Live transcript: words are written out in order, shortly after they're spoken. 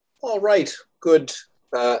All right. Good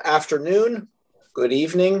afternoon, good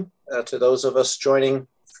evening to those of us joining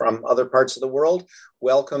from other parts of the world.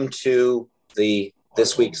 Welcome to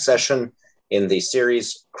this week's session in the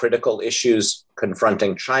series Critical Issues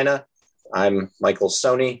Confronting China. I'm Michael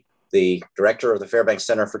Soni, the director of the Fairbanks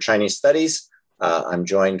Center for Chinese Studies. I'm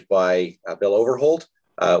joined by Bill Overholt,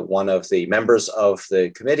 one of the members of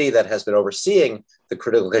the committee that has been overseeing the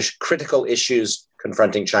Critical Issues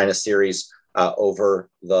Confronting China series over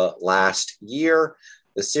the last year.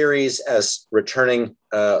 The series, as returning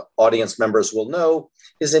audience members will know,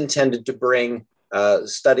 is intended to bring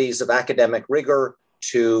studies of academic rigor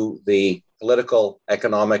to the political,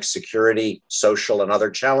 economic, security, social, and other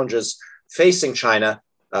challenges facing China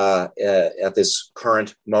at this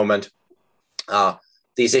current moment.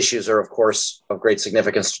 These issues are, of course, of great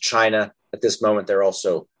significance to China. At this moment, they're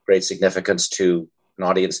also great significance to an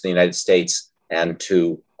audience in the United States and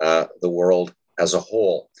to the world as a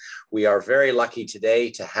whole. We are very lucky today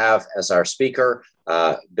to have as our speaker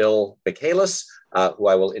Bill Michaelis, who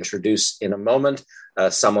I will introduce in a moment,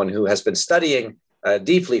 someone who has been studying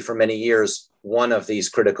deeply for many years one of these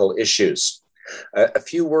critical issues. A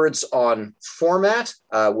few words on format.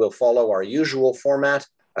 We'll follow our usual format.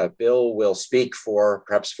 Bill will speak for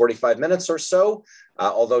perhaps 45 minutes or so,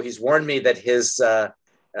 although he's warned me that his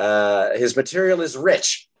material is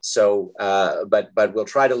rich. So, but we'll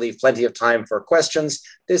try to leave plenty of time for questions.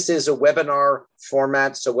 This is a webinar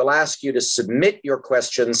format, so we'll ask you to submit your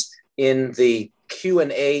questions in the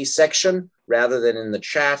Q&A section rather than in the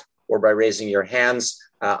chat or by raising your hands.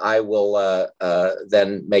 I will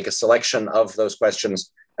then make a selection of those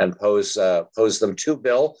questions and pose them to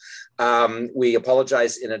Bill. We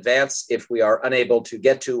apologize in advance if we are unable to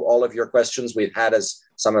get to all of your questions. We've had, as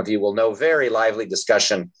some of you will know, very lively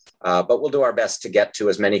discussion, but we'll do our best to get to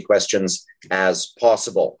as many questions as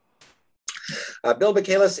possible. Bill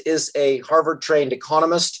Michaelis is a Harvard-trained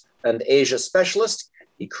economist and Asia specialist.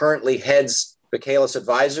 He currently heads Michaelis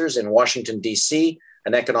Advisors in Washington, D.C.,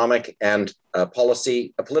 an economic and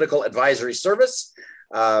political advisory service.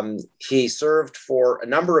 He served for a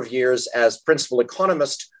number of years as principal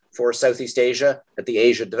economist for Southeast Asia at the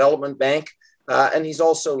Asia Development Bank, and he's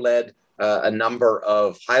also led a number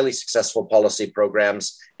of highly successful policy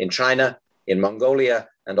programs in China, in Mongolia,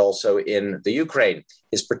 and also in the Ukraine.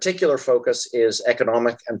 His particular focus is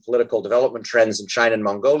economic and political development trends in China and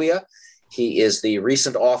Mongolia. He is the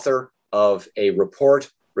recent author of a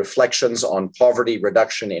report, Reflections on Poverty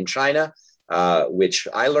Reduction in China, which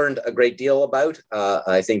I learned a great deal about.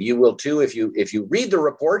 I think you will too if you read the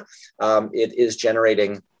report. It is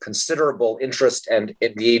generating considerable interest and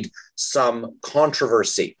indeed some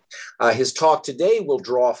controversy. His talk today will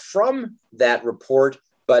draw from that report,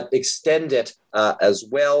 but extend it as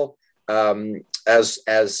well. As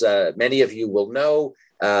many of you will know,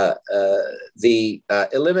 the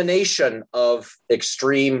elimination of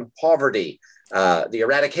extreme poverty, the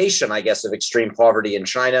eradication, I guess, of extreme poverty in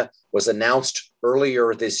China was announced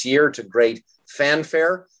earlier this year to great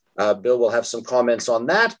fanfare. Bill will have some comments on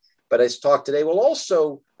that, but his talk today will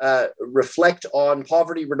also reflect on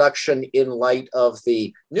poverty reduction in light of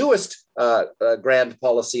the newest grand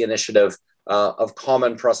policy initiative of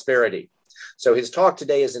common prosperity. So his talk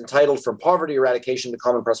today is entitled From Poverty Eradication to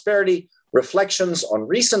Common Prosperity, Reflections on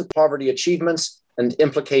Recent Poverty Achievements and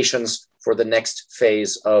Implications for the Next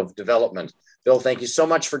Phase of Development. Bill, thank you so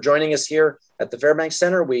much for joining us here at the Fairbanks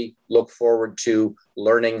Center. We look forward to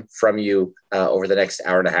learning from you over the next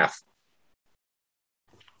hour and a half.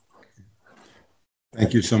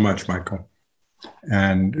 Thank you so much, Michael.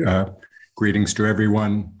 And greetings to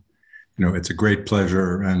everyone. You know, it's a great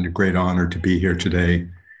pleasure and a great honor to be here today,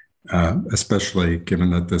 especially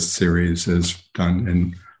given that this series is done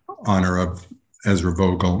in honor of Ezra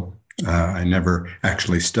Vogel. I never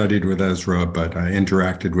actually studied with Ezra, but I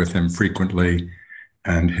interacted with him frequently,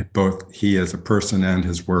 and both he as a person and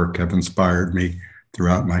his work have inspired me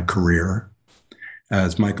throughout my career.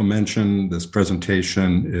 As Michael mentioned, this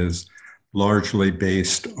presentation is largely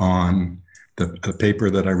based on the paper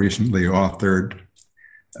that I recently authored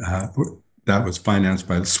that was financed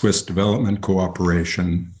by the Swiss Development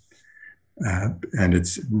Cooperation, and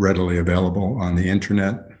it's readily available on the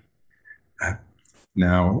internet.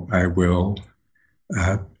 Now I will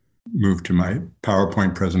move to my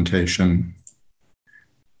PowerPoint presentation,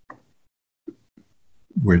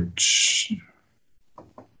 which,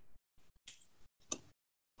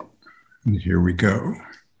 and here we go.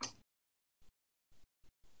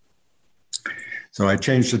 So I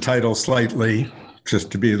changed the title slightly just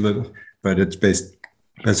to be a little, but it's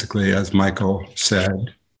basically, as Michael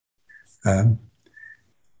said,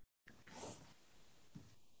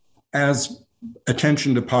 as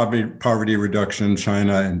attention to poverty reduction in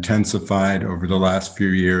China intensified over the last few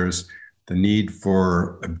years. The need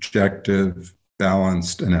for objective,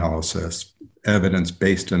 balanced analysis,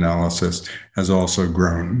 evidence-based analysis has also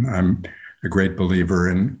grown. I'm a great believer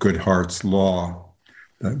in Goodhart's law,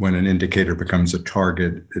 that when an indicator becomes a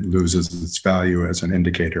target, it loses its value as an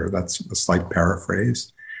indicator. That's a slight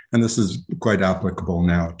paraphrase. And this is quite applicable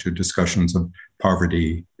now to discussions of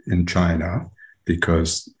poverty in China,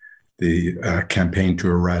 because the campaign to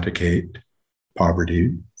eradicate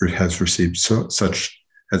poverty has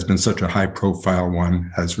been such a high-profile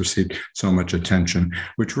one, has received so much attention,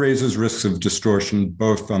 which raises risks of distortion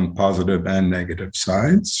both on positive and negative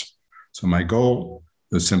sides. So my goal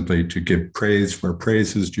is simply to give praise where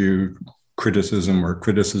praise is due, criticism where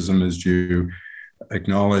criticism is due,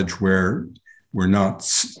 acknowledge where we're not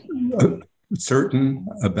certain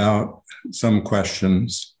about some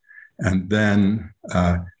questions, and then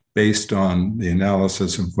based on the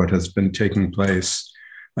analysis of what has been taking place,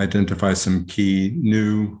 identify some key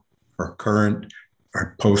new or current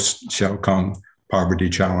or post-Xiaokang poverty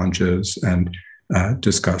challenges and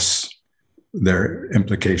discuss their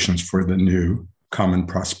implications for the new common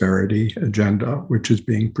prosperity agenda, which is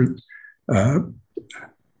being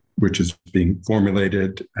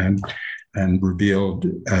formulated and revealed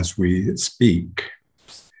as we speak.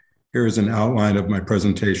 Here is an outline of my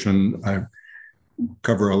presentation. I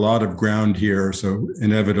cover a lot of ground here, so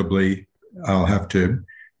inevitably I'll have to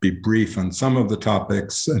be brief on some of the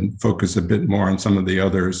topics and focus a bit more on some of the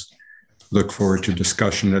others. Look forward to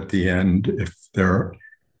discussion at the end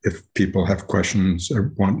if people have questions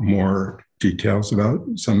or want more details about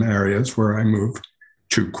some areas where I move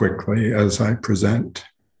too quickly as I present.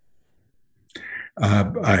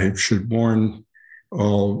 I should warn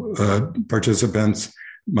all participants,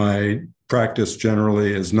 my practice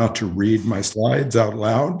generally is not to read my slides out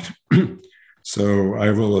loud. So I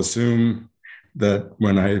will assume that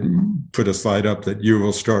when I put a slide up that you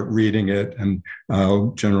will start reading it, and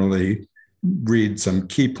I'll generally read some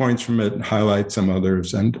key points from it and highlight some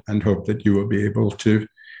others, and hope that you will be able to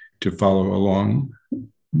follow along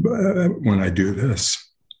when I do this.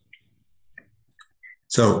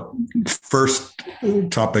 So first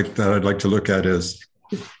topic that I'd like to look at is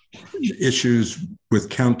issues with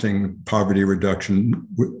counting poverty reduction,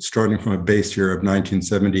 starting from a base year of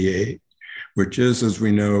 1978, which is, as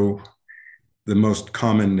we know, the most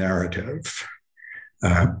common narrative.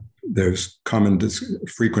 There's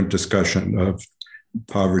frequent discussion of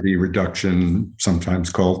poverty reduction, sometimes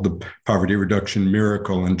called the poverty reduction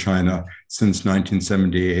miracle in China since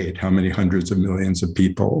 1978. How many hundreds of millions of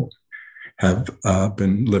people have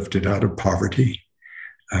been lifted out of poverty?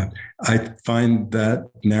 I find that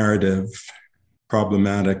narrative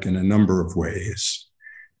problematic in a number of ways,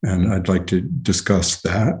 and I'd like to discuss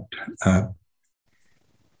that.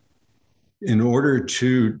 In order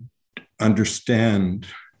to understand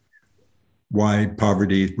why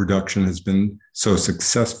poverty reduction has been so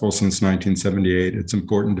successful since 1978, it's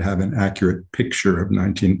important to have an accurate picture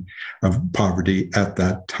of poverty at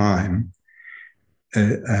that time.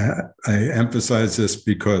 I emphasize this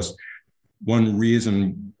because the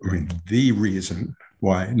reason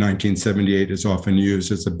why 1978 is often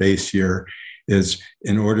used as a base year is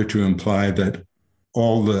in order to imply that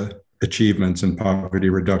all the achievements in poverty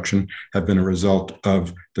reduction have been a result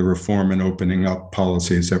of the reform and opening up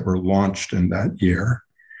policies that were launched in that year.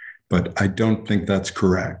 But I don't think that's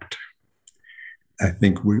correct. I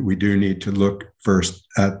think we do need to look first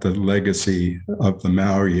at the legacy of the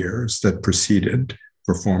Mao years that preceded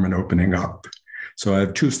reform and opening up. So I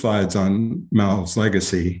have two slides on Mao's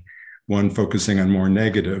legacy, one focusing on more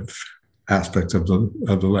negative aspects of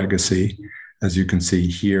the legacy. As you can see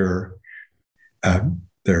here,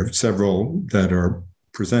 there are several that are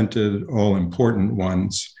presented, all important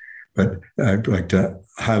ones, but I'd like to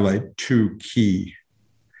highlight two key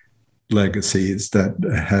legacies that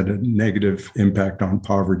had a negative impact on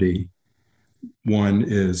poverty. One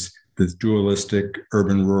is this dualistic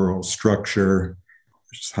urban-rural structure,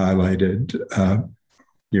 which is highlighted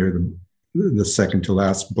near the second to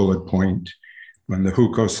last bullet point, when the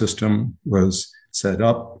hukou system was set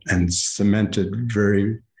up and cemented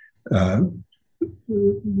very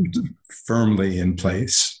firmly in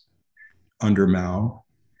place under Mao,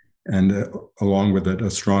 and along with it, a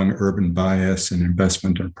strong urban bias and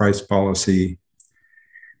investment and price policy.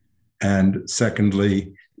 And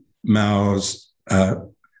secondly, Mao's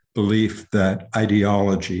belief that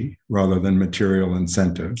ideology rather than material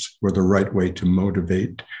incentives were the right way to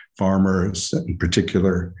motivate farmers, in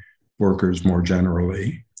particular workers more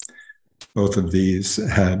generally. Both of these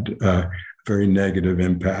had a very negative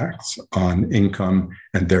impacts on income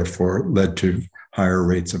and therefore led to higher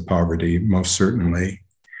rates of poverty, most certainly.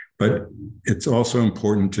 But it's also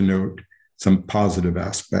important to note some positive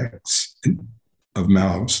aspects of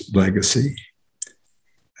Mao's legacy,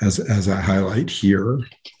 as I highlight here.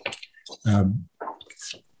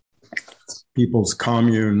 People's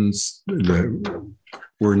communes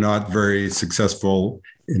were not very successful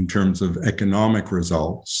in terms of economic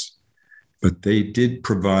results, but they did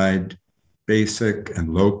provide basic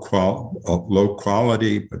and low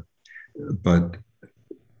quality, but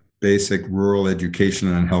basic rural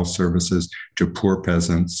education and health services to poor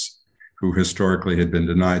peasants who historically had been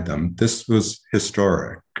denied them. This was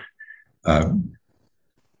historic.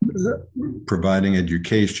 Providing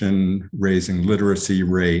education, raising literacy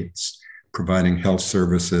rates, providing health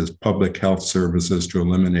services, public health services to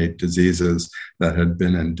eliminate diseases that had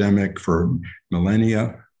been endemic for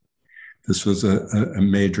millennia. This was a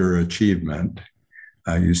major achievement.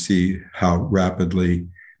 You see how rapidly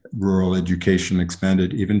rural education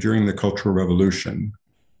expanded even during the Cultural Revolution.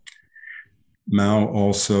 Mao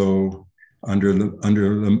also,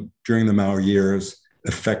 during the Mao years,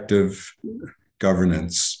 effective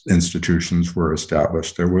governance institutions were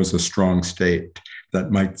established. There was a strong state.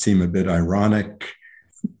 That might seem a bit ironic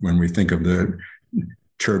when we think of the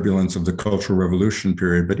turbulence of the Cultural Revolution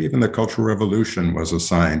period, but even the Cultural Revolution was a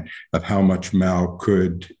sign of how much Mao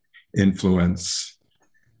could influence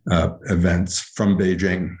events from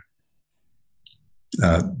Beijing.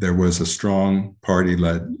 There was a strong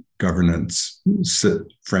party-led governance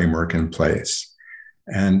framework in place.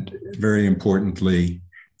 And very importantly,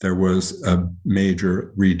 there was a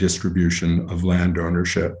major redistribution of land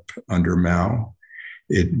ownership under Mao.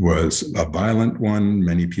 It was a violent one.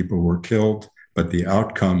 Many people were killed, but the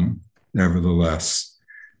outcome, nevertheless,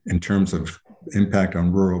 in terms of impact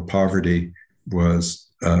on rural poverty, was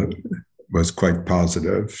quite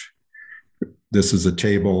positive. This is a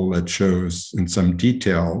table that shows in some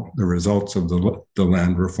detail the results of the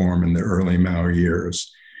land reform in the early Mao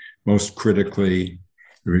years. Most critically,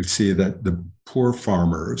 we see that the poor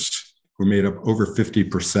farmers, who made up over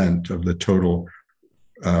 50% of the total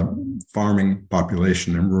farming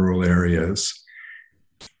population in rural areas,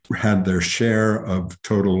 had their share of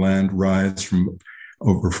total land rise from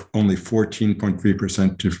over only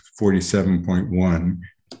 14.3% to 47.1%,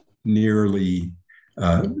 nearly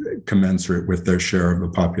commensurate with their share of the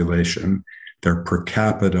population. Their per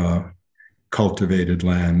capita cultivated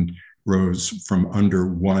land rose from under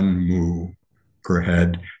 1 mu per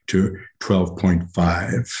head to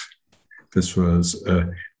 12.5. This was a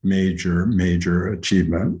major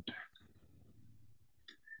achievement.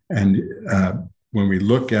 And when we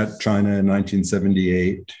look at China in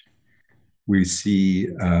 1978, we see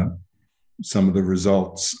some of the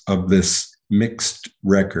results of this mixed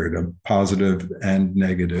record of positive and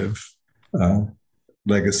negative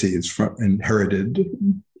legacies inherited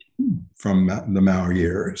from the Mao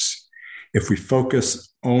years. If we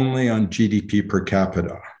focus only on GDP per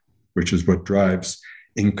capita, which is what drives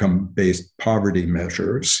income-based poverty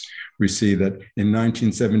measures, we see that in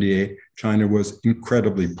 1978, China was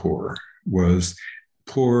incredibly poor, was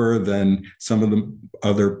poorer than some of the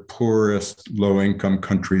other poorest low-income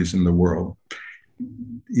countries in the world,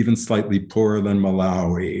 even slightly poorer than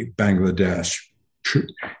Malawi, Bangladesh.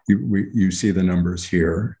 You see the numbers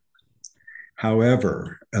here.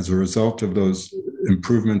 However, as a result of those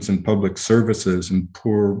improvements in public services in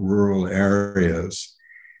poor rural areas,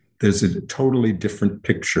 there's a totally different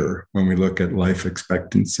picture when we look at life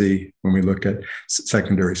expectancy, when we look at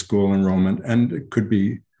secondary school enrollment, and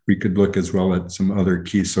we could look as well at some other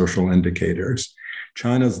key social indicators.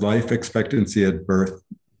 China's life expectancy at birth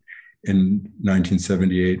in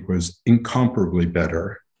 1978 was incomparably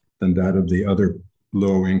better than that of the other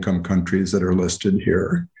low-income countries that are listed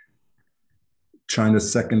here.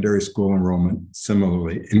 China's secondary school enrollment,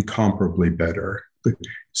 similarly, incomparably better.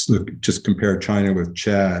 So just compare China with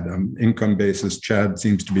Chad. On income basis, Chad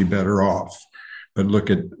seems to be better off. But look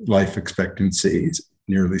at life expectancies,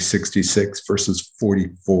 nearly 66 versus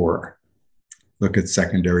 44. Look at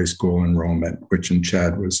secondary school enrollment, which in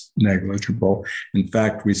Chad was negligible. In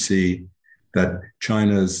fact, we see that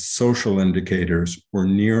China's social indicators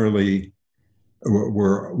were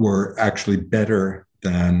actually better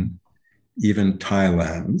than even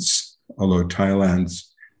Thailand's, although Thailand's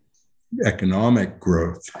economic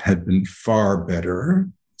growth had been far better,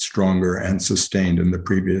 stronger, and sustained in the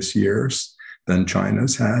previous years than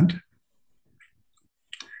China's had.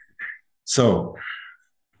 So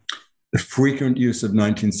the frequent use of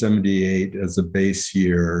 1978 as a base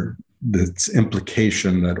year, this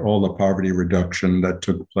implication that all the poverty reduction that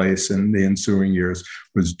took place in the ensuing years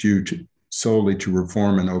was due solely to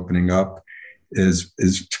reform and opening up is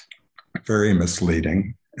very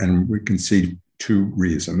misleading. And we can see two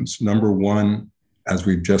reasons. Number one, as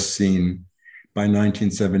we've just seen, by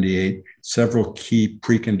 1978, several key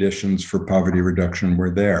preconditions for poverty reduction were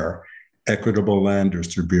there. Equitable land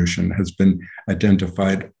distribution has been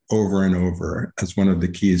identified over and over as one of the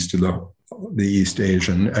keys to the East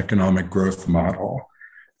Asian economic growth model.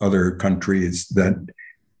 Other countries that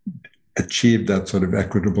achieved that sort of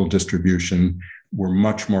equitable distribution were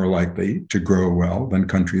much more likely to grow well than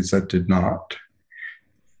countries that did not.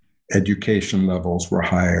 Education levels were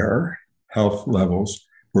higher, health levels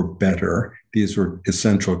were better. These were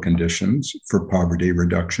essential conditions for poverty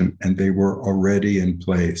reduction, and they were already in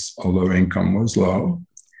place, although income was low.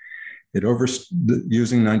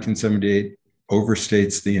 Using 1978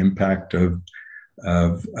 overstates the impact of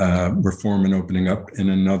reform and opening up in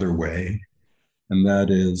another way, and that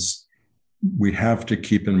is we have to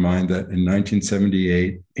keep in mind that in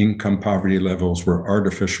 1978, income poverty levels were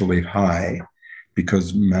artificially high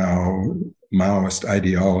because Maoist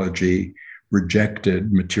ideology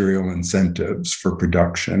rejected material incentives for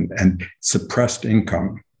production and suppressed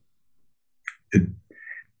income.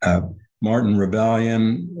 Martin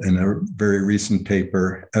Rebellion, in a very recent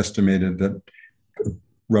paper, estimated that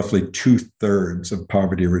roughly 2/3 of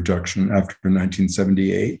poverty reduction after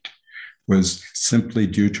 1978 was simply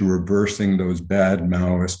due to reversing those bad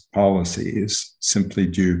Maoist policies, simply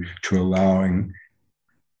due to allowing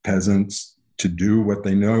peasants to do what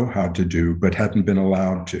they know how to do, but hadn't been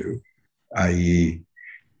allowed to, i.e.,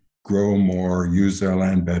 grow more, use their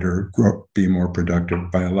land better, be more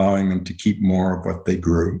productive by allowing them to keep more of what they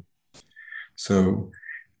grew. So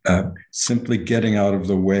simply getting out of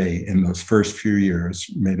the way in those first few years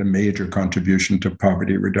made a major contribution to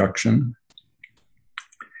poverty reduction.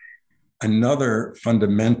 Another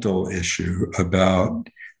fundamental issue about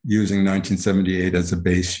using 1978 as a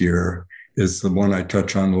base year is the one I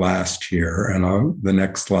touched on last year, and the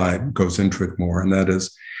next slide goes into it more, and that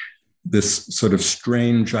is this sort of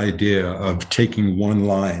strange idea of taking one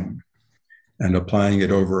line and applying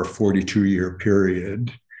it over a 42-year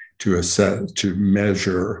period to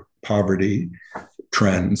measure poverty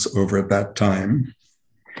trends over that time.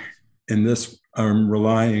 In this, I'm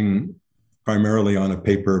relying primarily on a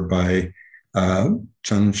paper by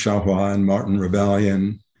Chen Xiaohua and Martin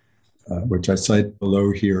Rebellion, which I cite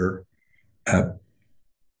below here.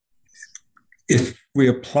 If we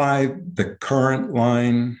apply the current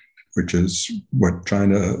line, which is what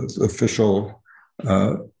China's official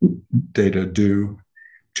data do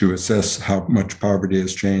to assess how much poverty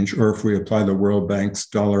has changed, or if we apply the World Bank's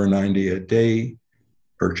 $1.90 a day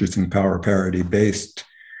purchasing power parity based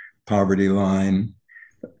poverty line,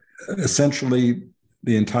 essentially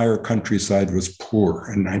the entire countryside was poor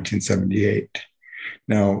in 1978.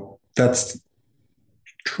 Now, that's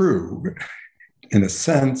true in a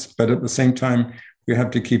sense, but at the same time, we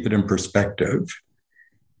have to keep it in perspective.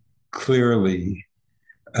 Clearly,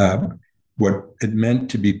 what it meant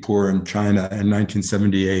to be poor in China in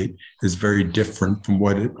 1978 is very different from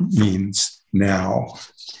what it means now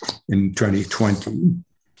in 2020.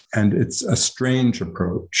 And it's a strange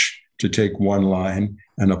approach to take one line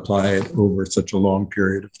and apply it over such a long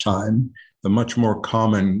period of time. The much more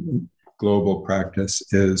common global practice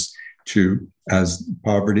is to, as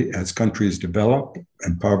countries develop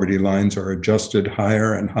and poverty lines are adjusted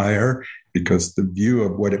higher and higher because the view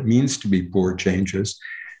of what it means to be poor changes,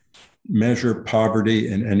 measure poverty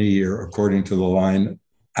in any year according to the line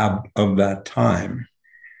of that time.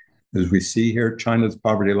 As we see here, China's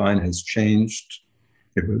poverty line has changed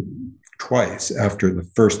twice after the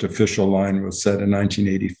first official line was set in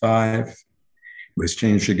 1985. It was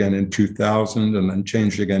changed again in 2000 and then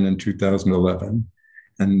changed again in 2011.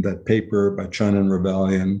 And that paper by Chen and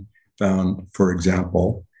Rebellion found, for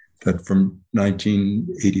example, that from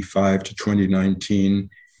 1985 to 2019,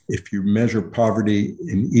 if you measure poverty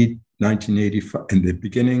in 1985, in the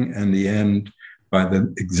beginning and the end, by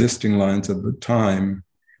the existing lines of the time,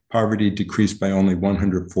 poverty decreased by only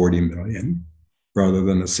 140 million, rather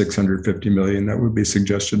than the 650 million that would be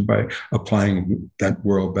suggested by applying that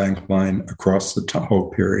World Bank line across the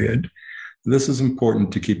whole period. This is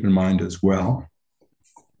important to keep in mind as well.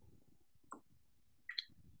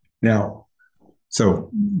 Now,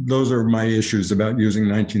 so those are my issues about using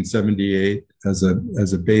 1978 as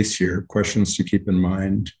a base year, questions to keep in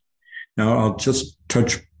mind. Now, I'll just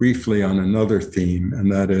touch briefly on another theme,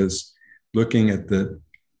 and that is looking at the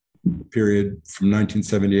period from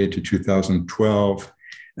 1978 to 2012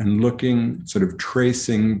 and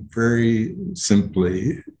tracing very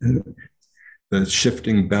simply the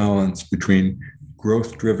shifting balance between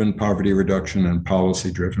growth-driven poverty reduction and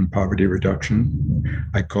policy-driven poverty reduction.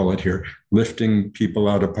 I call it here lifting people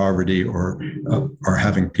out of poverty or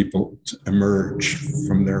having people emerge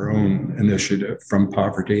from their own initiative from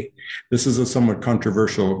poverty. This is a somewhat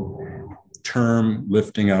controversial term,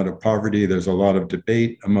 lifting out of poverty. There's a lot of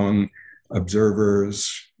debate among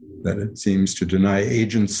observers that it seems to deny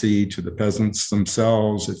agency to the peasants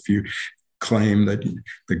themselves if you claim that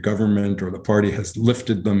the government or the party has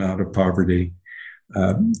lifted them out of poverty.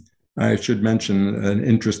 I should mention an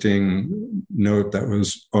interesting note that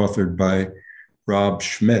was authored by Rob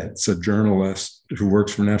Schmitz, a journalist who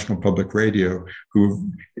works for National Public Radio,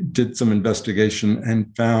 who did some investigation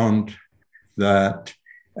and found that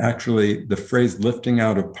actually the phrase lifting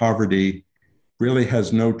out of poverty really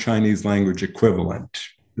has no Chinese language equivalent.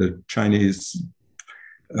 The Chinese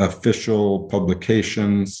official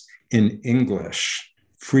publications in English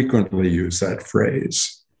frequently use that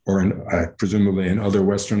phrase, or presumably in other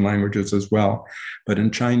Western languages as well. But in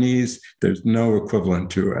Chinese, there's no equivalent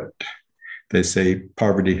to it. They say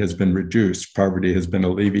poverty has been reduced, poverty has been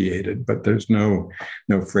alleviated, but there's no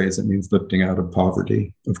phrase that means lifting out of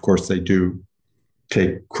poverty. Of course, they do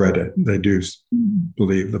take credit. They do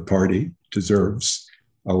believe the party deserves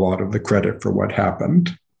a lot of the credit for what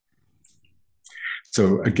happened.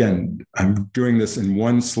 So again, I'm doing this in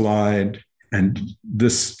one slide, and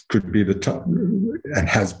this could be the top, and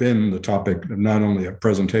has been the topic of not only of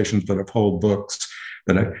presentations, but of whole books.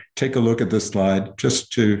 But I take a look at this slide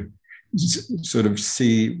just to sort of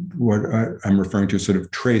see what I'm referring to, sort of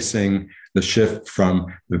tracing the shift from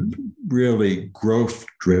the really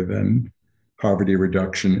growth-driven poverty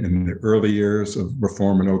reduction in the early years of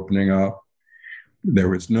reform and opening up. There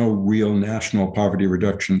was no real national poverty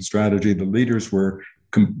reduction strategy. The leaders were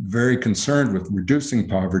very concerned with reducing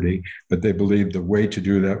poverty, but they believed the way to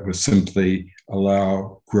do that was simply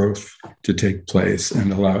allow growth to take place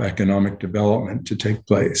and allow economic development to take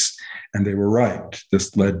place. And they were right.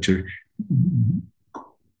 This led to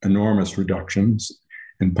enormous reductions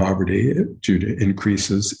in poverty due to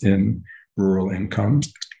increases in rural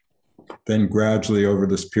incomes. Then gradually over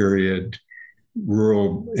this period,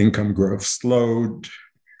 rural income growth slowed.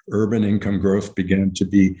 Urban income growth began to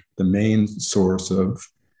be the main source of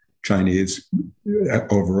Chinese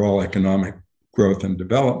overall economic growth and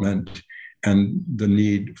development, and the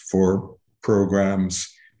need for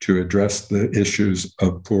programs to address the issues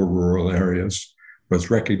of poor rural areas was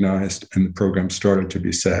recognized, and the program started to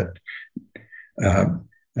be set.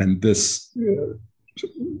 And this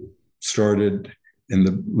started in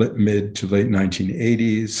the mid to late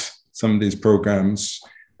 1980s. Some of these programs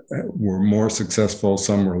were more successful,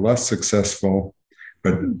 some were less successful,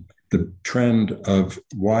 but the trend of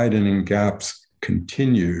widening gaps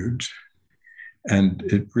continued. And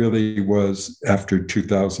it really was after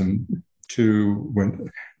 2002, when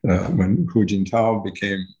Hu Jintao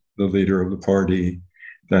became the leader of the party,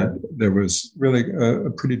 that there was really a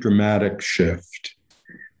pretty dramatic shift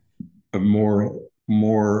of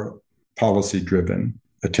more policy-driven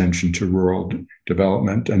attention to rural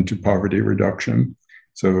development and to poverty reduction.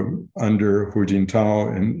 So under Hu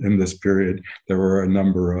Jintao in this period, there were a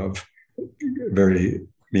number of very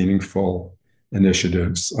meaningful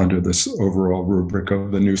initiatives under this overall rubric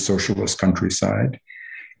of the new socialist countryside.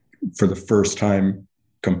 For the first time,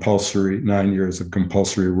 9 years of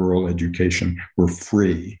compulsory rural education were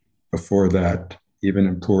free. Before that, even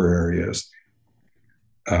in poor areas,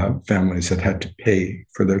 families had to pay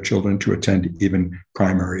for their children to attend even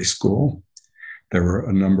primary school. There were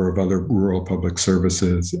a number of other rural public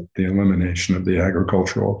services, the elimination of the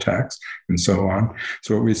agricultural tax, and so on.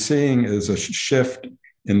 So what we're seeing is a shift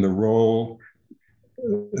in the role,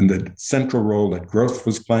 in the central role that growth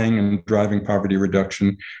was playing in driving poverty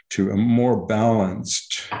reduction, to a more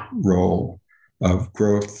balanced role of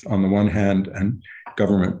growth on the one hand and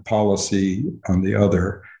government policy on the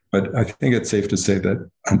other. But I think it's safe to say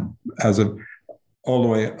that as of all the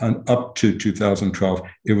way on up to 2012,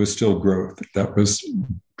 it was still growth that was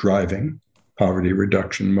driving poverty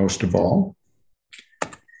reduction most of all.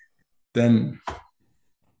 Then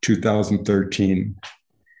 2013,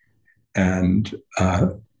 and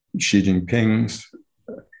Xi Jinping's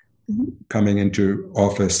coming into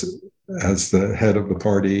office as the head of the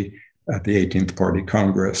party at the 18th Party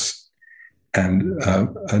Congress, and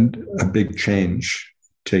a big change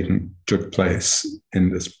took place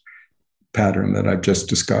in this pattern that I've just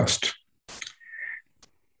discussed.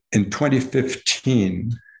 In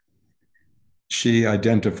 2015, she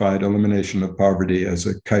identified elimination of poverty as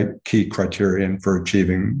a key criterion for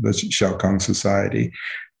achieving the Xiaokang Society.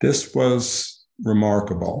 This was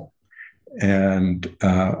remarkable, and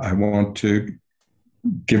I want to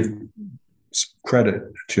give credit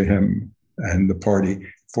to him and the party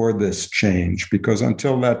for this change, because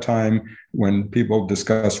until that time, when people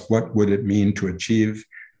discussed what would it mean to achieve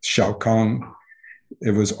Xiaokang,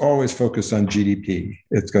 it was always focused on GDP.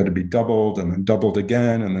 It's got to be doubled and then doubled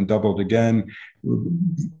again and then doubled again.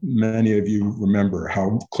 Many of you remember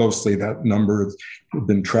how closely that number has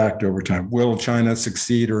been tracked over time. Will China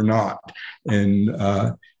succeed or not in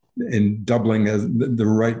doubling the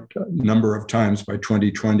right number of times by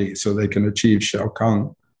 2020 so they can achieve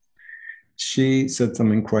Xiaokang? Xi said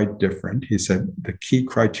something quite different. He said the key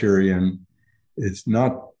criterion is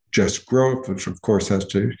not just growth, which of course has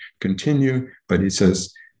to continue, but he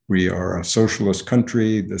says we are a socialist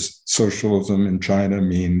country. This socialism in China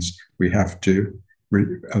means we have to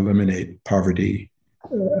eliminate poverty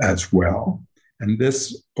as well. And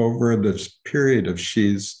this, over this period of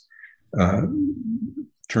Xi's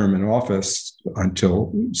term in office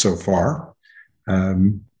until so far,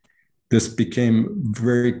 this became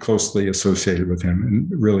very closely associated with him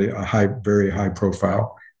and really a very high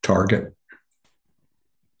profile target.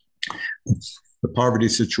 The poverty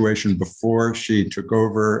situation before Xi took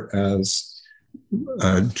over as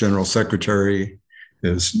General Secretary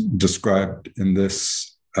is described in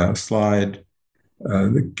this slide.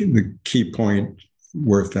 The key point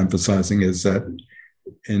worth emphasizing is that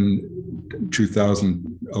in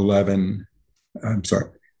 2011,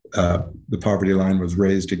 the poverty line was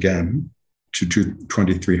raised again to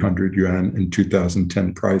 2,300 yuan in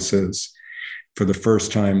 2010 prices. For the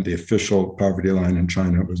first time, the official poverty line in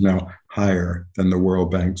China was now higher than the World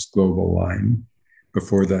Bank's global line.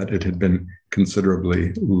 Before that, it had been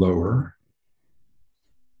considerably lower.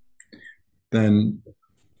 Then,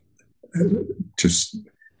 just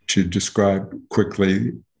to describe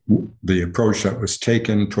quickly the approach that was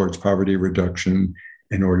taken towards poverty reduction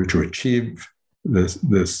in order to achieve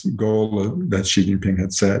this goal that Xi Jinping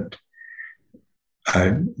had set,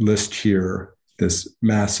 I list here this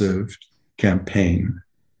massive campaign,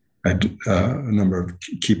 a number of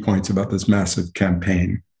key points about this massive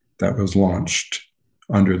campaign that was launched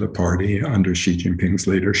under the party, under Xi Jinping's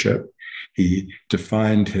leadership. He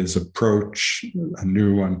defined his approach, a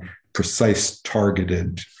new one, precise,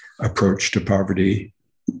 targeted approach to poverty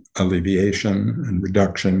alleviation and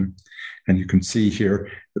reduction. And you can see here,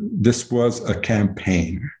 this was a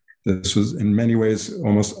campaign. This was in many ways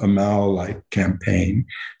almost a Mao-like campaign,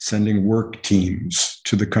 sending work teams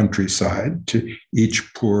to the countryside, to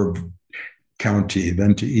each poor county,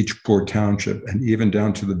 then to each poor township, and even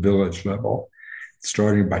down to the village level,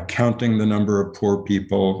 starting by counting the number of poor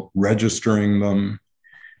people, registering them,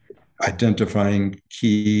 identifying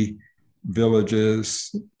key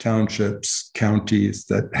villages, townships, counties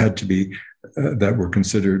that had to be, that were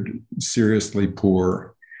considered seriously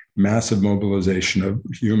poor, massive mobilization of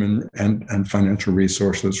human and financial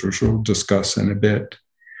resources, which we'll discuss in a bit.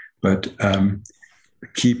 But the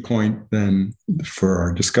key point then for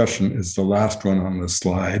our discussion is the last one on the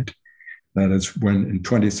slide. That is when in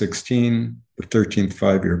 2016, the 13th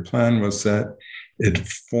five-year plan was set. It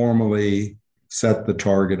formally set the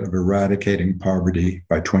target of eradicating poverty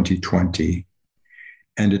by 2020.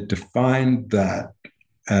 And it defined that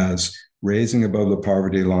as raising above the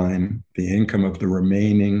poverty line the income of the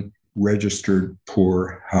remaining registered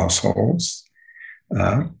poor households.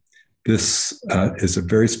 This is a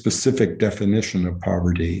very specific definition of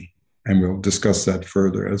poverty, and we'll discuss that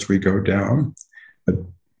further as we go down. But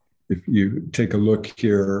if you take a look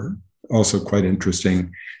here, also quite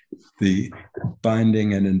interesting, the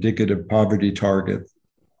binding and indicative poverty target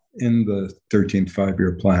in the 13th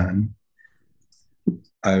five-year plan.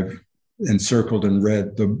 I've encircled in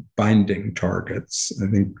red the binding targets. I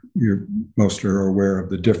think most are aware of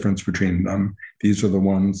the difference between them. These are the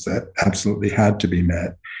ones that absolutely had to be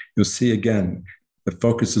met. You'll see again, the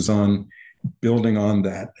focus is on building on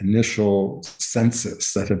that initial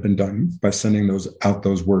census that had been done by sending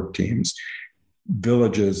those work teams.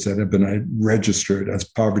 Villages that have been registered as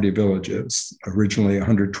poverty villages, originally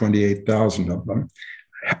 128,000 of them,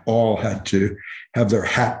 all had to have their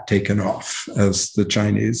hat taken off, as the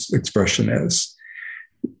Chinese expression is,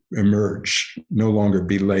 emerge, no longer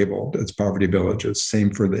be labeled as poverty villages.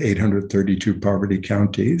 Same for the 832 poverty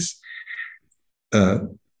counties.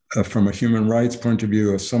 From a human rights point of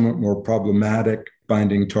view, a somewhat more problematic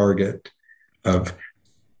binding target of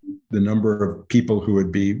the number of people who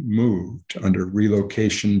would be moved under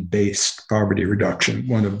relocation-based poverty reduction,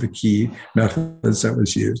 one of the key methods that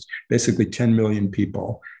was used. Basically 10 million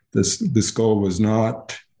people. This goal was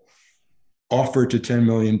not offer to 10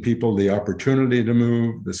 million people the opportunity to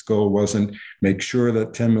move. This goal wasn't make sure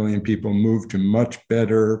that 10 million people move to much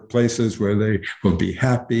better places where they will be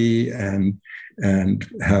happy and and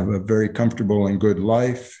have a very comfortable and good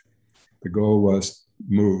life. The goal was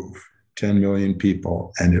move 10 million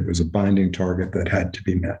people, and it was a binding target that had to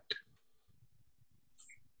be met.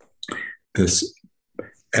 This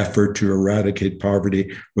effort to eradicate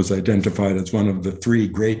poverty was identified as one of the three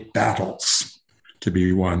great battles to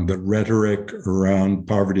be won. The rhetoric around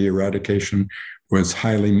poverty eradication was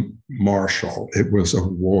highly martial. It was a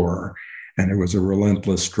war, and it was a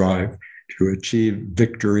relentless drive to achieve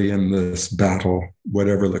victory in this battle,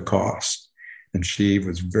 whatever the cost. And she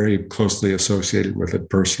was very closely associated with it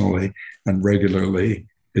personally and regularly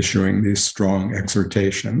issuing these strong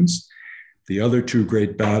exhortations. The other two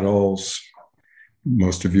great battles,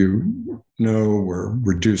 most of you know, were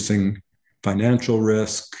reducing financial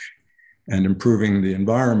risk and improving the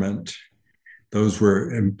environment. Those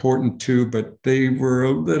were important too, but they were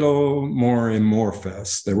a little more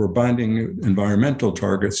amorphous. They were binding environmental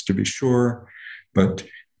targets, to be sure, but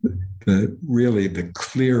really the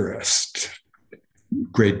clearest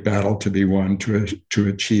great battle to be won to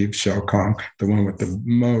achieve Xiaokang, the one with the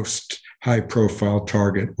most high-profile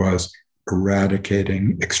target, was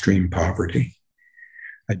eradicating extreme poverty.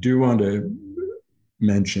 I do want to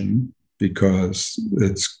mention, because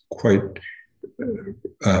it's quite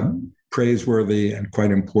praiseworthy and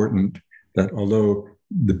quite important, that although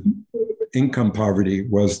the income poverty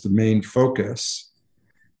was the main focus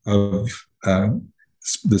of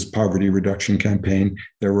this poverty reduction campaign,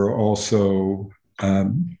 there were also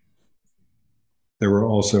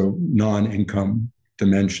non-income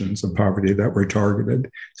dimensions of poverty that were targeted.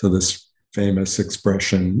 So this famous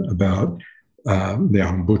expression about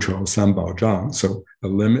Liang Buchou San Bao Zhang, so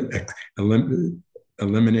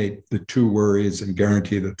eliminate the two worries and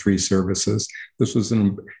guarantee the three services. This was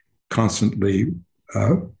constantly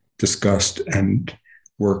discussed and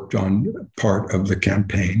worked on part of the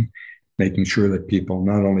campaign, making sure that people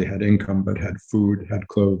not only had income, but had food, had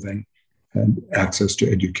clothing, had access to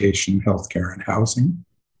education, healthcare, and housing.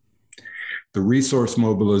 The resource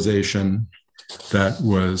mobilization that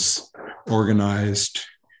was organized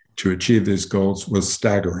to achieve these goals was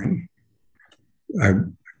staggering.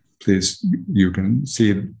 Please, you can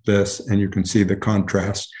see this, and you can see the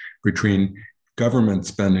contrast between government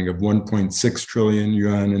spending of 1.6 trillion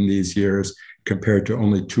yuan in these years compared to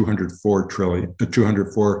only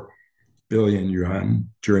 204 billion yuan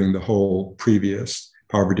during the whole previous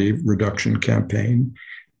poverty reduction campaign.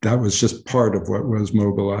 That was just part of what was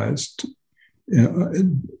mobilized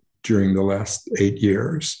during the last 8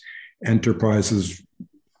 years. Enterprises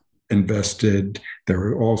invested. There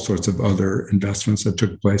were all sorts of other investments that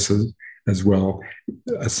took place as well.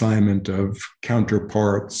 Assignment of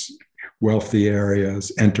counterparts, wealthy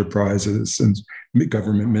areas, enterprises, and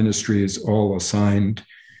government ministries all assigned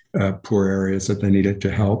poor areas that they needed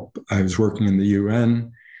to help. I was working in the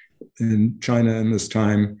UN in China in this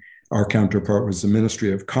time. Our counterpart was the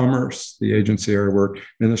Ministry of Commerce. The agency I worked,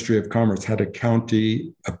 Ministry of Commerce, had a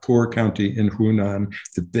poor county in Hunan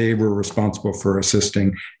that they were responsible for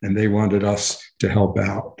assisting, and they wanted us to help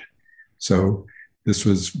out. So this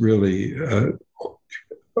was really,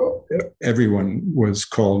 everyone was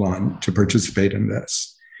called on to participate in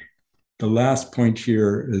this. The last point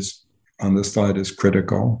here on this slide is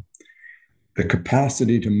critical. The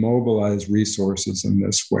capacity to mobilize resources in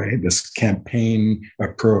this way, this campaign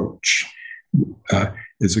approach,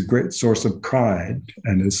 is a great source of pride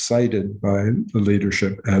and is cited by the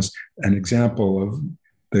leadership as an example of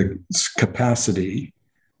the capacity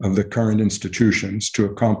of the current institutions to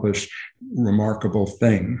accomplish remarkable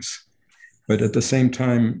things. But at the same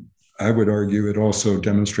time, I would argue it also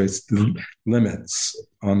demonstrates the limits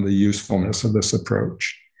on the usefulness of this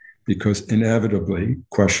approach, because inevitably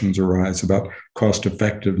questions arise about cost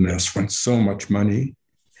effectiveness when so much money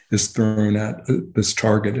is thrown at this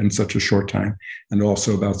target in such a short time, and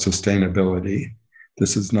also about sustainability.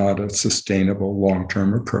 This is not a sustainable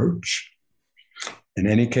long-term approach. In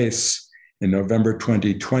any case, in November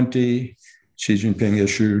 2020, Xi Jinping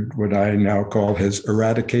issued what I now call his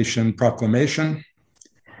eradication proclamation,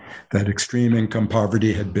 that extreme income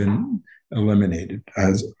poverty had been eliminated,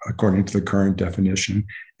 as according to the current definition.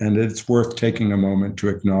 And it's worth taking a moment to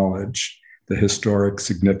acknowledge the historic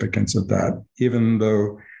significance of that, even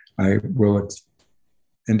though I will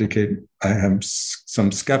indicate I have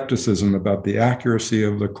some skepticism about the accuracy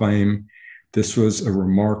of the claim. This was a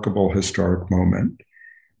remarkable historic moment.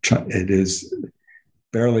 It is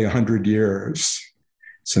barely 100 years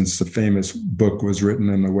since the famous book was written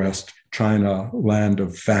in the West, China, Land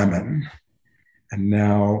of Famine. And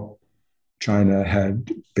now China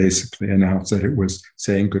had basically announced that it was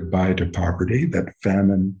saying goodbye to poverty, that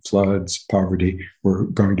famine, floods, poverty were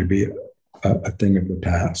going to be a thing of the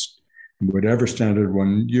past. whatever standard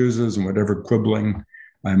one uses and whatever quibbling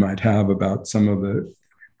I might have about some of the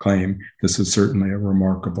claim, this is certainly a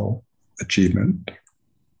remarkable achievement.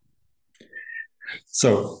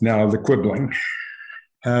 So now the quibbling.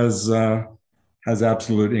 Has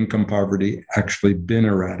absolute income poverty actually been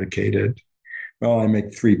eradicated? Well, I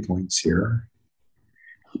make 3 points here.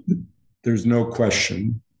 There's no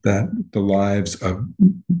question that the lives of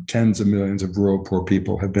tens of millions of rural poor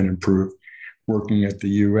people have been improved. Working at the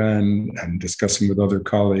UN and discussing with other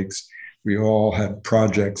colleagues, we all had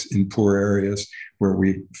projects in poor areas where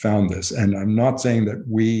we found this. And I'm not saying that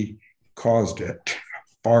we caused it,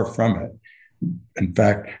 far from it. In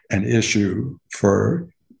fact, an issue for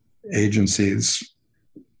agencies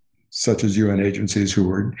such as UN agencies who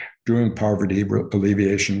were doing poverty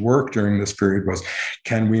alleviation work during this period was,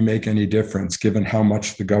 can we make any difference given how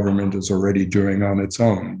much the government is already doing on its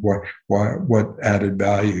own? What added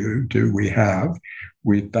value do we have?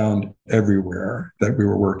 We found everywhere that we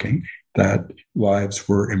were working that lives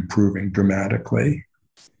were improving dramatically.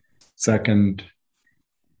 Second,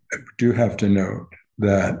 I do have to note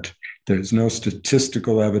that there's no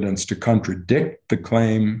statistical evidence to contradict the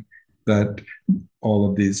claim that all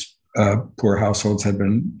of these poor households had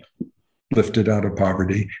been lifted out of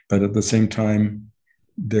poverty. But at the same time,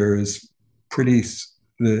 the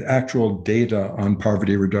actual data on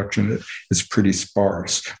poverty reduction is pretty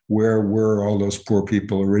sparse. Where were all those poor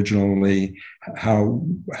people originally? How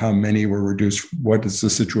many were reduced? What is the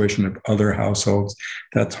situation of other households?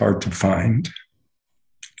 That's hard to find.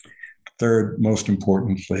 Third, most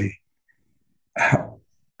importantly,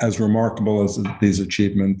 as remarkable as these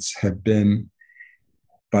achievements have been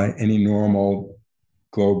by any normal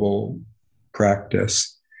global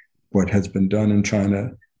practice, what has been done in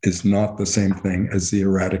China is not the same thing as the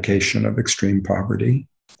eradication of extreme poverty.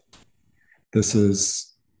 This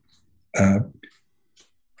is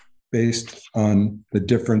based on the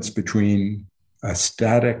difference between a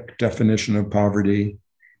static definition of poverty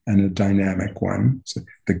and a dynamic one. So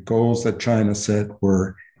the goals that China set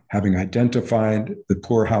were having identified the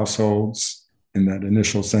poor households in that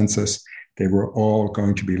initial census, they were all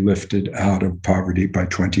going to be lifted out of poverty by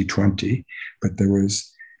 2020. But there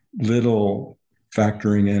was little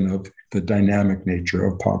factoring in of the dynamic nature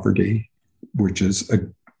of poverty, which has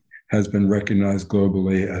been recognized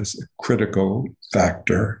globally as a critical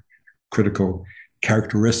factor, critical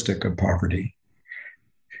characteristic of poverty.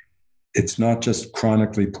 It's not just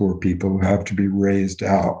chronically poor people who have to be raised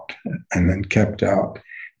out and then kept out.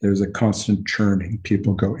 There's a constant churning.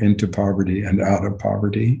 People go into poverty and out of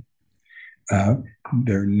poverty.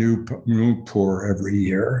 There are new poor every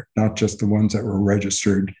year, not just the ones that were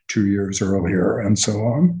registered 2 years earlier and so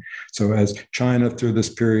on. So as China through this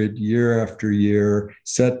period, year after year,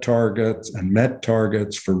 set targets and met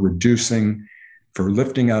targets for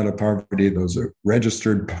lifting out of poverty, those are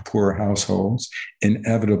registered poor households,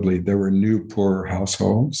 inevitably there were new poor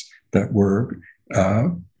households that were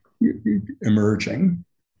emerging.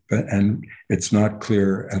 And it's not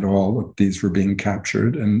clear at all that these were being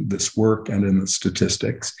captured in this work and in the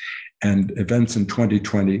statistics. And events in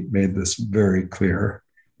 2020 made this very clear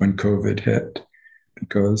when COVID hit,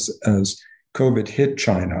 because as COVID hit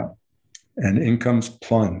China and incomes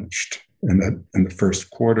plunged in the first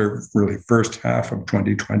quarter, really first half of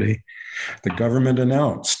 2020, the government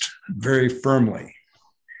announced very firmly,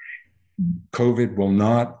 COVID will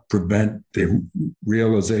not prevent the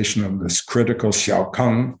realization of this critical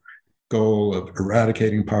Xiaokang goal of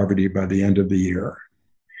eradicating poverty by the end of the year.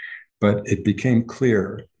 But it became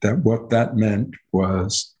clear that what that meant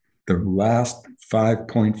was the last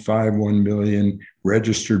 5.51 million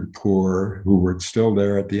registered poor who were still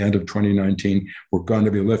there at the end of 2019 were going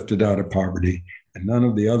to be lifted out of poverty, and none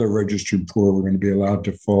of the other registered poor were going to be allowed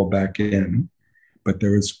to fall back in. But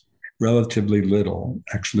there was relatively little,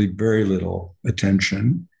 actually very little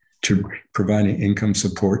attention to providing income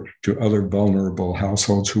support to other vulnerable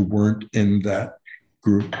households who weren't in that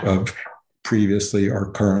group of previously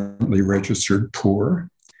or currently registered poor.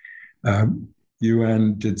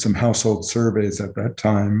 UN did some household surveys at that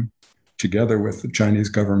time together with the Chinese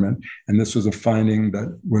government, and this was a finding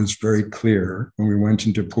that was very clear when we went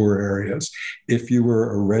into poor areas. If you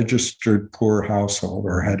were a registered poor household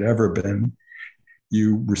or had ever been,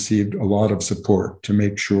 you received a lot of support to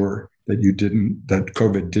make sure that that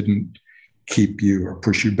COVID didn't keep you or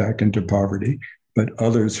push you back into poverty. But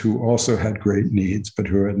others who also had great needs, but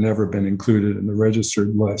who had never been included in the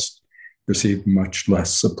registered list, received much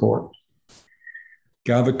less support.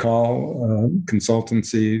 Gavekal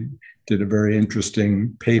Consultancy did a very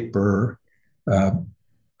interesting paper.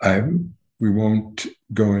 We won't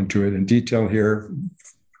go into it in detail here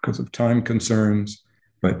because of time concerns,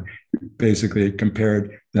 but basically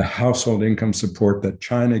compared the household income support that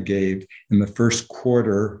China gave in the first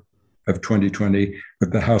quarter of 2020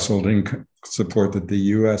 with the household income support that the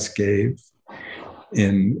US gave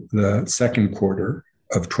in the second quarter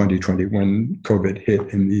of 2020 when COVID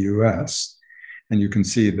hit in the US. And you can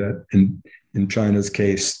see that in China's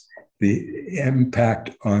case, the impact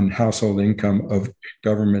on household income of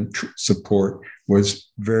government support was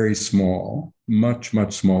very small, much,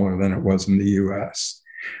 much smaller than it was in the US.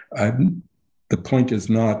 The point is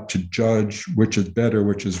not to judge which is better,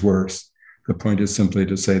 which is worse. The point is simply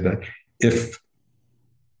to say that if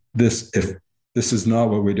this is not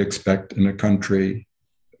what we'd expect in a country,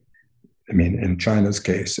 I mean, in China's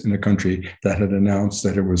case, in a country that had announced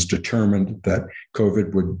that it was determined that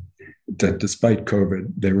that despite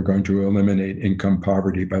COVID, they were going to eliminate income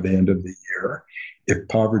poverty by the end of the year. If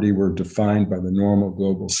poverty were defined by the normal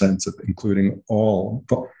global sense of including all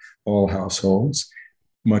households,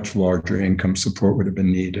 much larger income support would have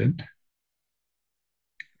been needed.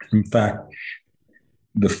 In fact,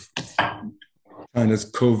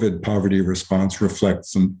 China's COVID poverty response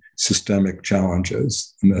reflects some systemic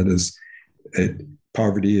challenges, and that is,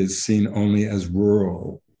 poverty is seen only as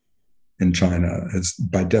rural in China. As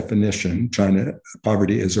by definition,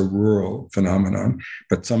 poverty is a rural phenomenon,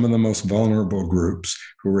 but some of the most vulnerable groups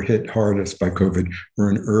who were hit hardest by COVID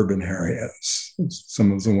were in urban areas.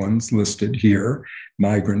 Some of the ones listed here,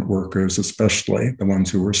 migrant workers, especially the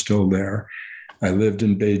ones who were still there. I lived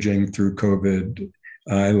in Beijing through COVID.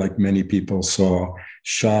 I, like many people, saw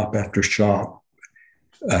shop after shop,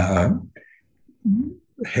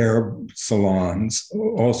 hair salons,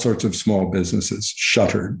 all sorts of small businesses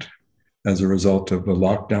shuttered as a result of the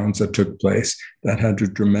lockdowns that took place. That had a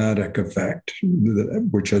dramatic effect,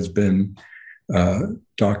 which has been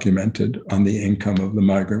documented on the income of the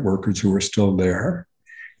migrant workers who were still there,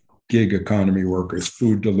 gig economy workers,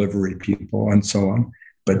 food delivery people, and so on.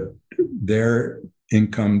 But their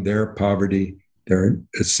income, their poverty,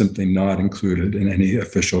 is simply not included in any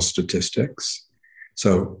official statistics.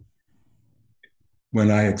 So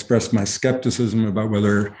when I expressed my skepticism about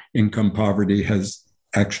whether income poverty has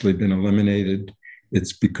actually been eliminated,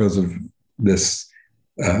 it's because of this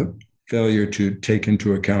failure to take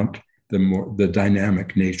into account the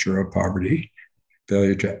dynamic nature of poverty,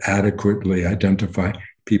 failure to adequately identify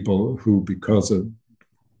people who, because of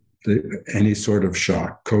any sort of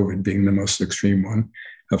shock, COVID being the most extreme one,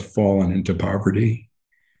 have fallen into poverty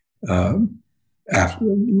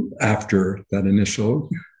after that initial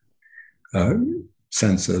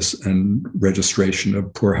census and registration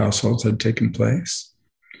of poor households had taken place.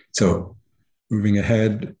 So moving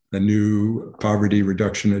ahead, the new poverty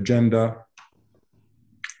reduction agenda.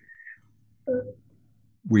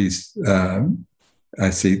 I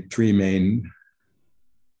see three main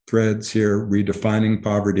threads here: redefining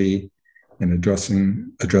poverty and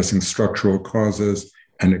addressing structural causes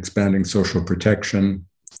and expanding social protection.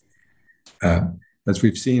 As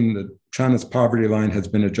we've seen, China's poverty line has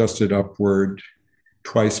been adjusted upward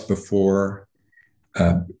twice before.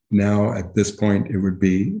 Now, at this point, it would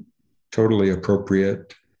be totally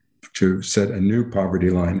appropriate to set a new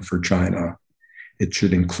poverty line for China. It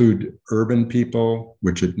should include urban people,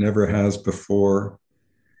 which it never has before.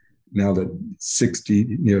 Now that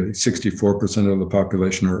 64% of the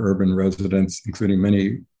population are urban residents, including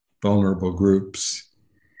many vulnerable groups,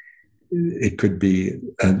 it could be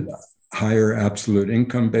a higher absolute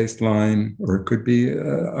income-based line, or it could be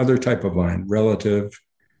other type of line, relative,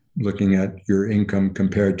 looking at your income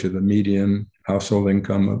compared to the median household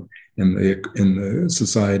income in the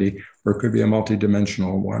society, or it could be a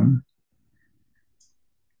multidimensional one.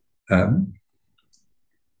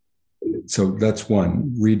 So that's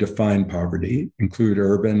one: redefine poverty, include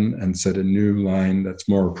urban, and set a new line that's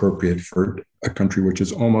more appropriate for a country which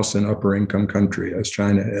is almost an upper income country, as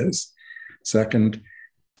China is. Second,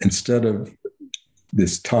 instead of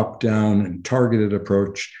this top-down and targeted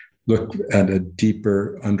approach, look at a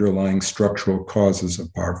deeper underlying structural causes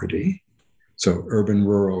of poverty. So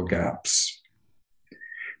urban-rural gaps.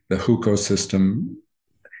 The hukou system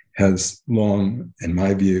has long, in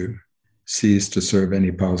my view, ceased to serve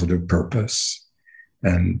any positive purpose.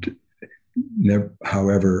 And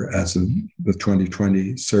however, as of the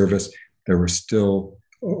 2020 service, there were still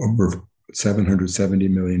over 770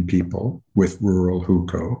 million people with rural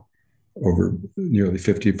hukou, over nearly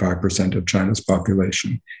 55% of China's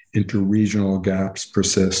population. Interregional gaps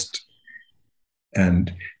persist,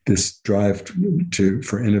 and this drive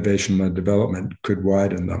for innovation-led development could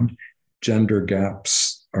widen them. Gender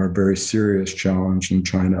gaps are a very serious challenge in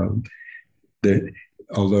China.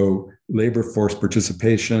 Although labor force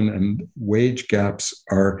participation and wage gaps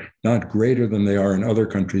are not greater than they are in other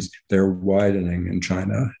countries. They're widening in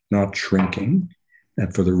China, not shrinking,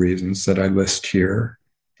 and for the reasons that I list here,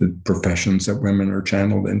 the professions that women are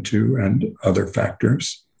channeled into and other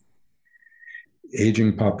factors.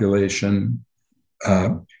 Aging population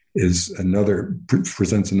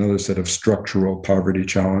presents another set of structural poverty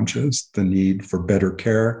challenges, the need for better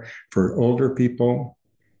care for older people,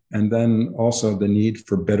 and then also the need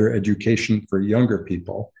for better education for younger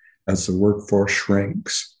people as the workforce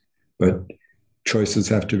shrinks. But choices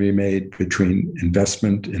have to be made between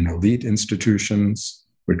investment in elite institutions,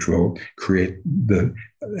 which will create the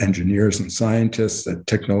engineers and scientists that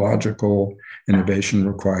technological innovation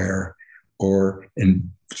require, or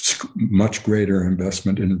in much greater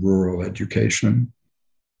investment in rural education.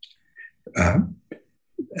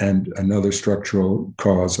 And another structural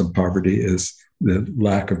cause of poverty is the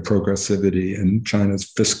lack of progressivity in China's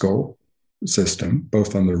fiscal system,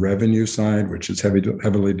 both on the revenue side, which is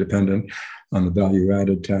heavily dependent on the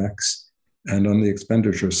value-added tax, and on the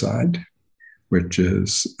expenditure side, which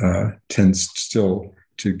tends still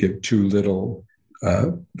to give too little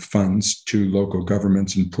funds to local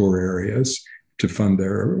governments in poor areas to fund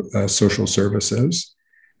their social services.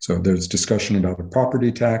 So there's discussion about a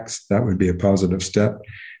property tax. That would be a positive step,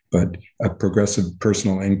 but a progressive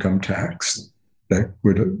personal income tax that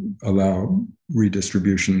would allow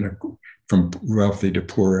redistribution from wealthy to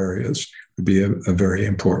poor areas would be a very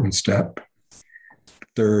important step.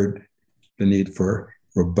 Third, the need for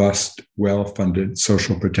robust, well-funded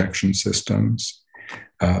social protection systems.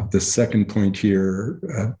 The second point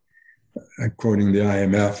here, quoting the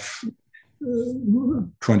IMF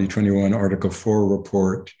 2021 Article 4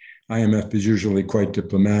 report, IMF is usually quite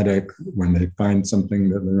diplomatic. When they find something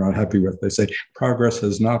that they're not happy with, they say, progress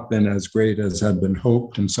has not been as great as had been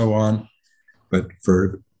hoped, and so on. But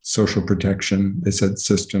for social protection, they said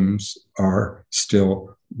systems are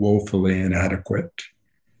still woefully inadequate.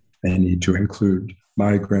 They need to include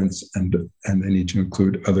migrants and they need to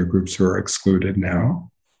include other groups who are excluded now.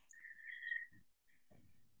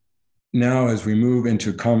 Now, as we move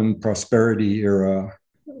into common prosperity era,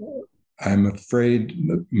 I'm afraid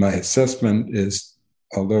my assessment is,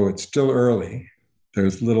 although it's still early,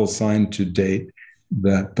 there's little sign to date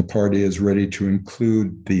that the party is ready to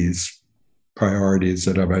include these priorities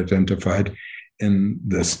that I've identified in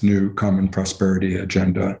this new common prosperity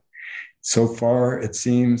agenda. So far, it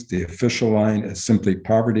seems the official line is simply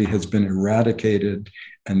poverty has been eradicated,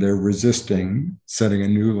 and they're resisting setting a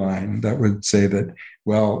new line that would say that,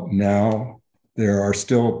 well, now there are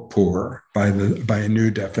still poor by a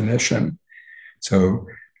new definition. So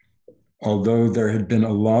although there had been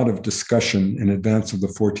a lot of discussion in advance of the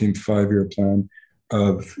 14th five-year plan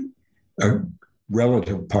of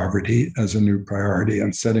relative poverty as a new priority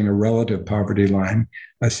and setting a relative poverty line,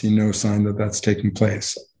 I see no sign that that's taking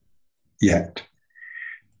place yet.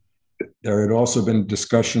 There had also been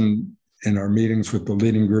discussion in our meetings with the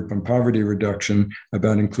leading group on poverty reduction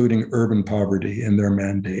about including urban poverty in their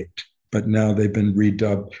mandate. But now they've been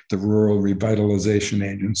redubbed the Rural Revitalization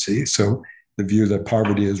Agency. So the view that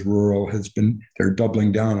poverty is rural they're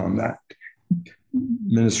doubling down on that.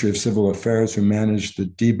 Ministry of Civil Affairs, who manage the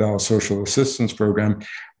DBAL Social Assistance Program,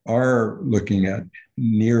 are looking at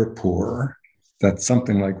near poor. That's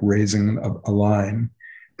something like raising a line.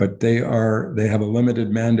 But they have a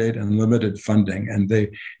limited mandate and limited funding, and they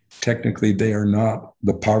are not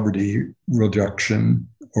the poverty reduction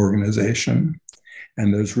organization.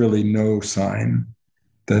 And there's really no sign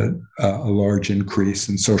that a large increase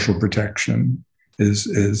in social protection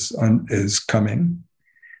is coming.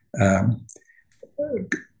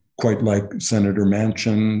 Quite like Senator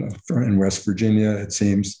Manchin in West Virginia, it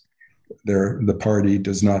seems the party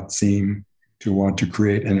does not seem to want to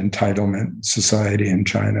create an entitlement society in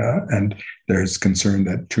China, and there's concern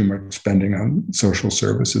that too much spending on social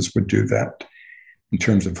services would do that. In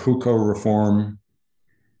terms of hukou reform,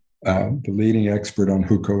 the leading expert on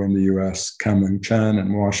hukou in the US, Kamung Chan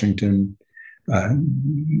in Washington,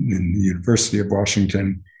 in the University of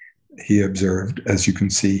Washington, he observed, as you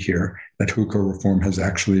can see here, that hukou reform has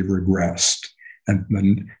actually regressed. And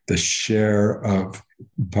then the share of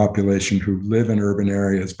population who live in urban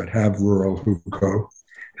areas but have rural hukou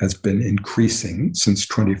has been increasing since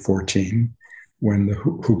 2014, when the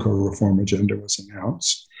hukou reform agenda was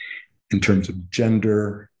announced. In terms of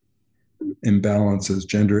gender imbalances,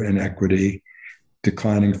 gender inequity,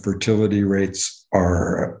 declining fertility rates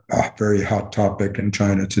are a very hot topic in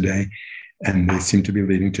China today, and they seem to be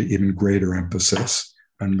leading to even greater emphasis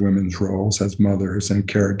on women's roles as mothers and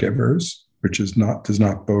caregivers, which does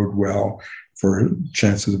not bode well for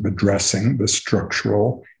chances of addressing the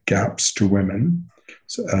structural gaps to women,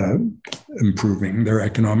 improving their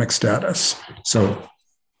economic status. So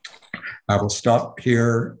I will stop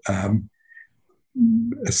here,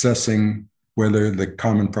 assessing whether the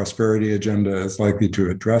Common Prosperity Agenda is likely to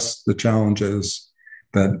address the challenges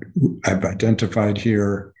that I've identified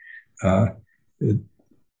here. It's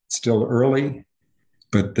still early,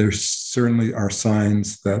 but there certainly are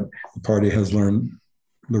signs that the party has learned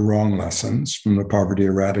the wrong lessons from the poverty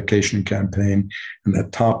eradication campaign, and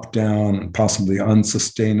that top-down and possibly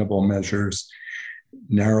unsustainable measures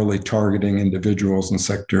narrowly targeting individuals and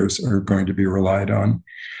sectors are going to be relied on.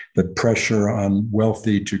 The pressure on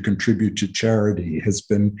wealthy to contribute to charity has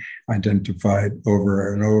been identified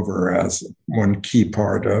over and over as one key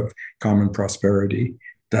part of common prosperity.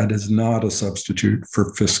 That is not a substitute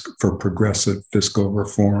for progressive fiscal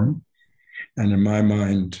reform. And in my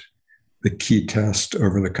mind, the key test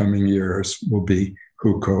over the coming years will be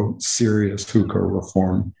serious hukou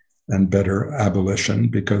reform and better abolition,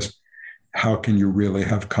 because how can you really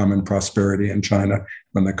have common prosperity in China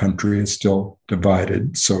when the country is still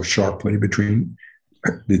divided so sharply between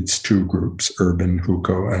these two groups, urban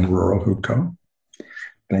hukou and rural hukou?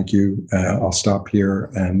 Thank you. I'll stop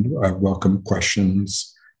here and I welcome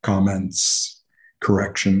questions, comments,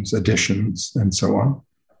 corrections, additions, and so on.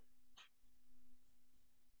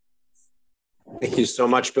 Thank you so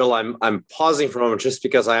much, Bill. I'm pausing for a moment just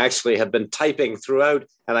because I actually have been typing throughout,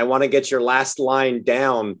 and I want to get your last line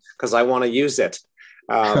down because I want to use it.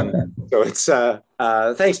 So it's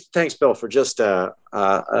thanks, Bill, for just a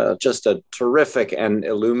terrific and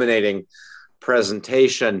illuminating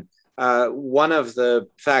presentation. One of the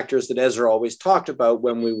factors that Ezra always talked about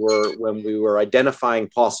when we were identifying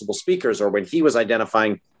possible speakers, or when he was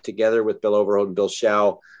identifying together with Bill Overholt and Bill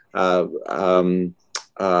Hsiao,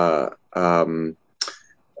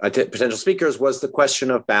 potential speakers, was the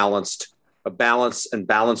question of balanced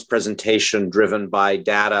presentation driven by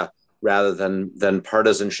data rather than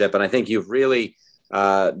partisanship. And I think you've really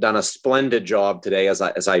done a splendid job today, as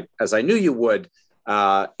I knew you would,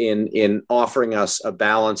 in offering us a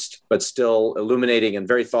balanced but still illuminating and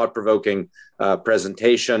very thought-provoking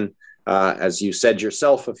presentation. As you said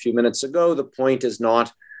yourself a few minutes ago, the point is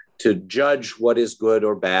not to judge what is good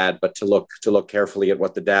or bad, but to look carefully at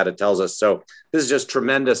what the data tells us. So this is just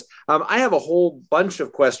tremendous. I have a whole bunch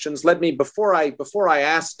of questions. Before I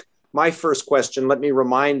ask my first question, let me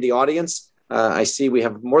remind the audience. I see we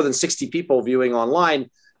have more than 60 people viewing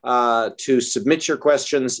online. To submit your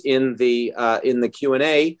questions in the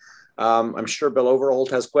Q&A. I'm sure Bill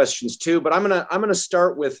Overholt has questions too, but I'm gonna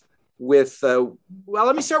start with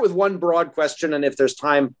let me start with one broad question, and if there's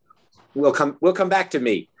time, we'll come back to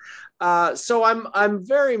me. So I'm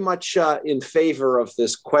very much in favor of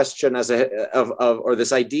this question or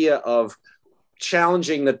this idea of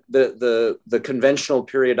challenging the conventional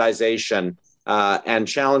periodization and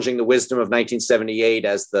challenging the wisdom of 1978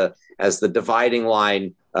 as the dividing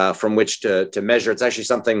line from which to measure. It's actually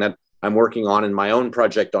something that I'm working on in my own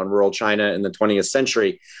project on rural China in the 20th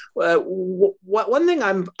century. One thing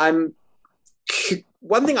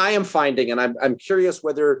I am finding, and I'm curious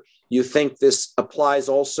whether you think this applies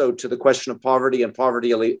also to the question of poverty and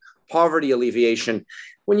poverty alleviation.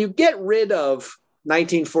 When you get rid of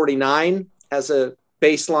 1949 as a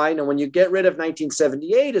baseline, and when you get rid of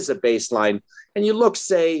 1978 as a baseline, and you look,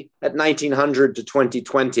 say, at 1900 to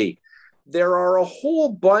 2020, there are a whole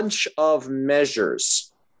bunch of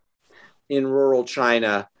measures in rural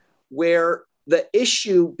China where the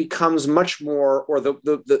issue becomes much more, or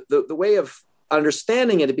the way of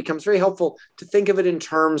understanding it, it becomes very helpful to think of it in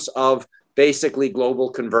terms of basically global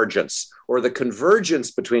convergence, or the convergence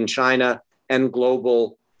between China and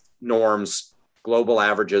global norms, global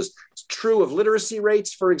averages. It's true of literacy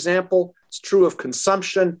rates, for example. It's true of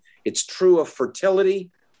consumption. It's true of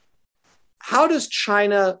fertility. How does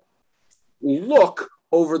China look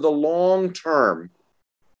over the long term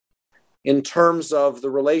in terms of the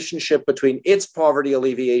relationship between its poverty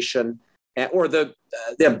alleviation or the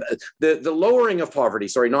lowering of poverty,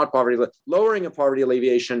 lowering of poverty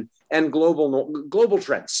alleviation and global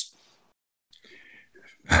trends?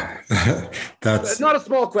 That's not a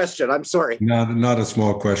small question. I'm sorry. Not a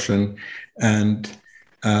small question. And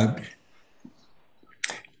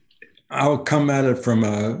I'll come at it from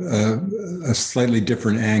a slightly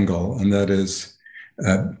different angle, and that is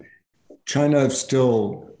China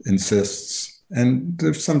still insists, and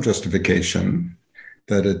there's some justification,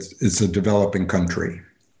 that it's a developing country.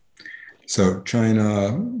 So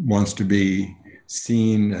China wants to be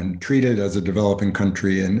seen and treated as a developing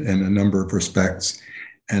country in a number of respects.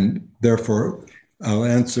 And therefore, I'll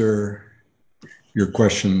answer your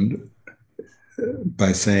question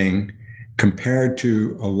by saying, compared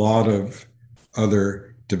to a lot of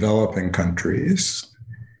other developing countries,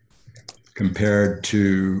 compared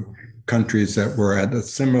to countries that were at a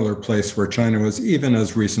similar place where China was even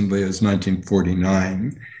as recently as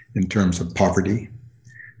 1949 in terms of poverty.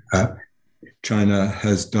 China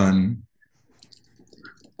has done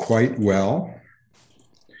quite well.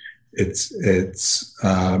 It's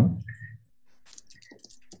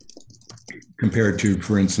compared to,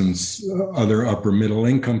 for instance, other upper middle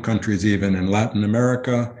income countries, even in Latin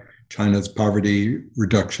America, China's poverty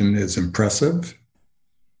reduction is impressive.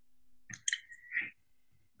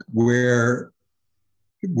 Where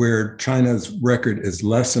China's record is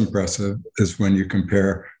less impressive is when you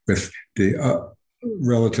compare with the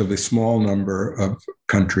relatively small number of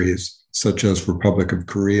countries, such as Republic of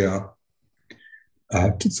Korea,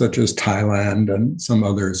 such as Thailand, and some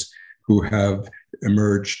others who have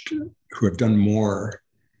emerged, who have done more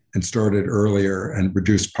and started earlier and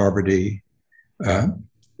reduced poverty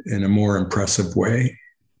in a more impressive way.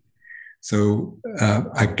 So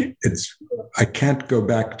I can't go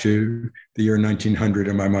back to the year 1900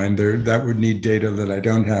 in my mind. That would need data that I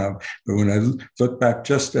don't have. But when I look back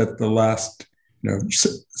just at the last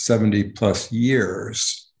 70 plus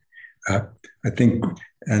years, I think,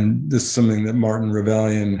 and this is something that Martin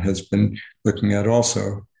Ravallion has been looking at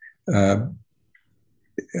also,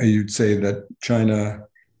 you'd say that China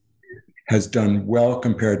has done well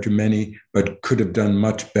compared to many, but could have done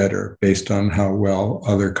much better based on how well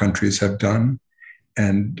other countries have done,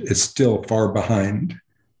 and is still far behind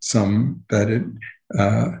some that it,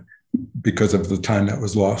 because of the time that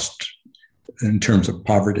was lost in terms of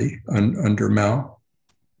poverty under Mao.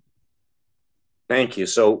 Thank you.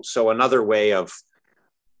 So another way of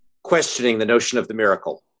questioning the notion of the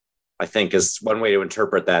miracle, I think, is one way to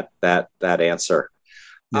interpret that answer.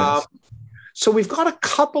 Yes. So we've got a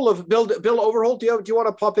couple of Bill Overholt. Do you want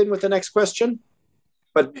to pop in with the next question?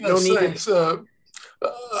 But yes, no need. Thanks. I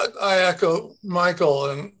echo Michael,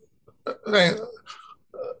 and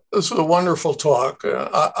this was a wonderful talk.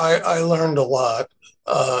 I learned a lot,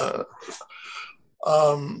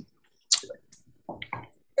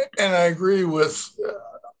 and I agree with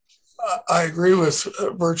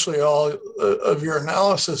virtually all of your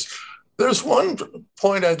analysis. There's one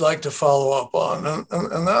point I'd like to follow up on,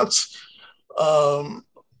 and that's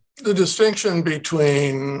the distinction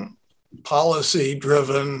between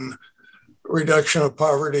policy-driven reduction of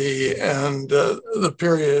poverty and the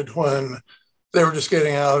period when they were just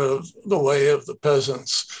getting out of the way of the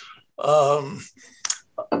peasants.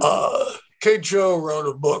 Kate Joe wrote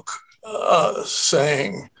a book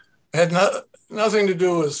saying it had nothing to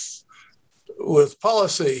do with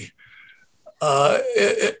policy.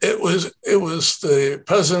 It was the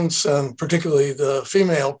peasants, and particularly the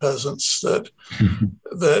female peasants, that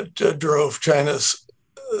drove China's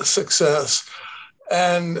success.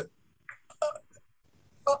 And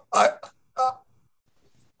I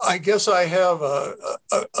guess I have a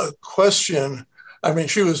question. I mean,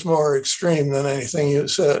 she was more extreme than anything you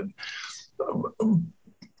said,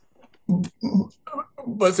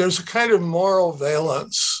 but there's a kind of moral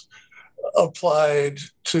valence applied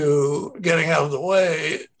to getting out of the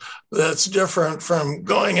way that's different from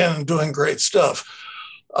going in and doing great stuff.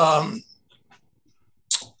 And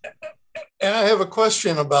I have a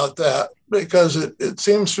question about that, because it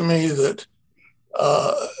seems to me that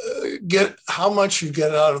how much you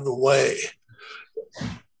get out of the way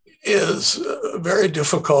is very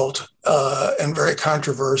difficult and very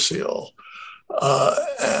controversial.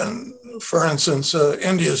 And for instance,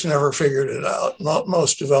 India's never figured it out.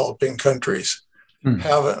 Most developing countries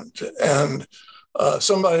haven't. And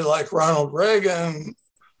somebody like Ronald Reagan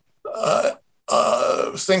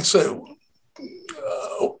thinks that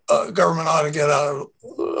government ought to get out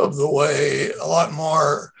of the way a lot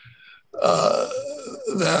more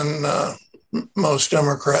than most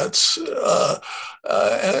Democrats. And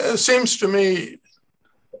it seems to me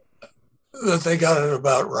that they got it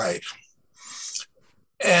about right.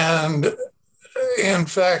 And in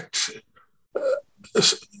fact,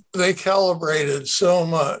 they calibrated so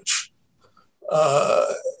much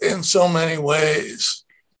in so many ways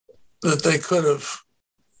that they could have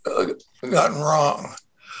gotten wrong.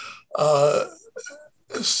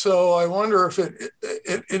 So I wonder if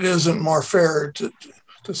it isn't more fair to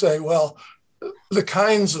say, well, the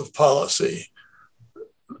kinds of policy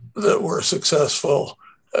that were successful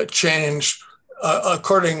changed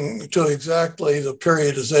according to exactly the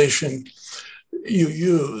periodization you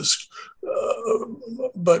used.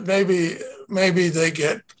 But maybe they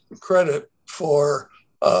get credit for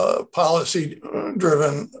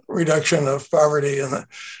policy-driven reduction of poverty in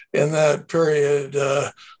that period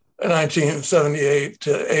 1978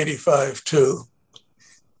 to 85 too.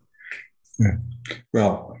 Yeah.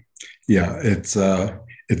 Well, yeah, it's a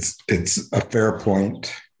fair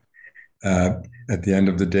point. At the end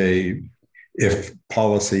of the day, if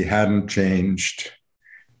policy hadn't changed,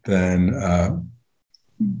 then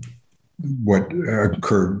what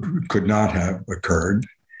occurred could not have occurred.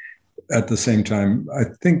 At the same time, I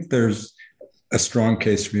think there's a strong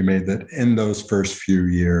case to be made that in those first few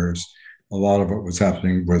years, a lot of what was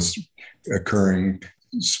happening was occurring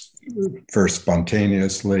first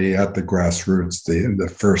spontaneously at the grassroots.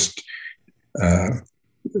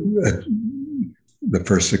 The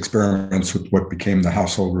first experiments with what became the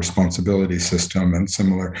household responsibility system and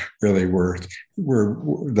similar really were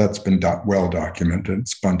that's been well documented,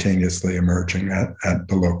 spontaneously emerging at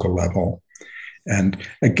the local level. And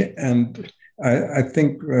I think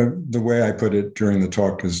the way I put it during the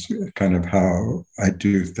talk is kind of how I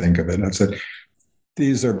do think of it. I said,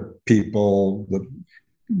 these are people, the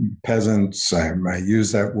peasants. I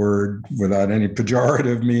use that word without any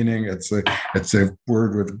pejorative meaning. It's a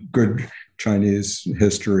word with good Chinese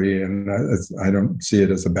history, and I don't see it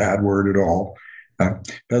as a bad word at all.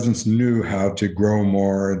 Peasants knew how to grow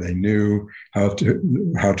more. They knew how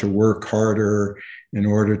to work harder in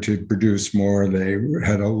order to produce more. They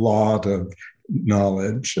had a lot of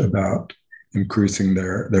knowledge about increasing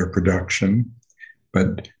their production,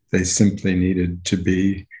 but they simply needed to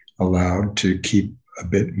be allowed to keep a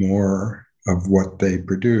bit more of what they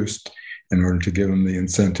produced in order to give them the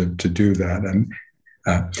incentive to do that. And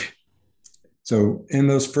so in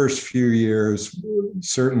those first few years,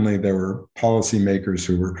 certainly there were policymakers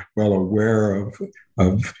who were well aware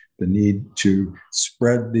of the need to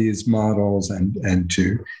spread these models and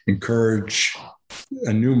to encourage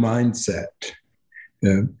a new mindset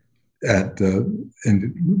in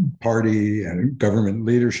party and government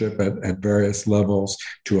leadership at various levels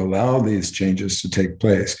to allow these changes to take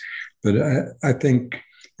place. But I think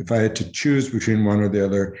if I had to choose between one or the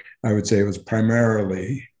other, I would say it was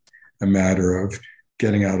primarily a matter of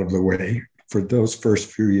getting out of the way for those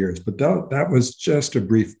first few years. But that was just a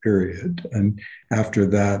brief period. And after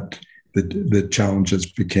that, the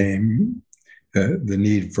challenges became the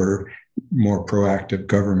need for more proactive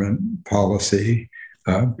government policy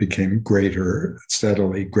became greater,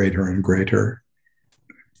 steadily greater and greater.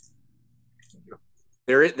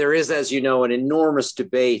 There is, as you know, an enormous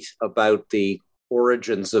debate about the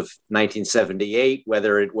origins of 1978,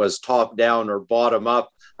 whether it was top down or bottom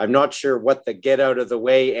up. I'm not sure what the get out of the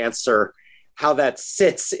way answer, how that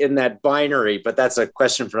sits in that binary, but that's a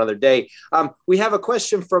question for another day. We have a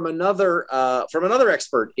question from another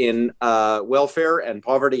expert in welfare and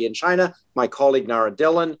poverty in China, my colleague Nara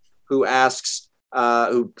Dillon, who asks,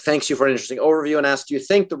 who thanks you for an interesting overview and asks, do you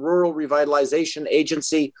think the Rural Revitalization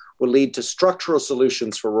Agency will lead to structural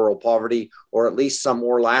solutions for rural poverty, or at least some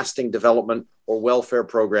more lasting development or welfare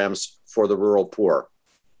programs for the rural poor?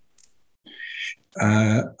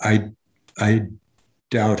 I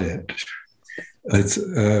doubt it. It's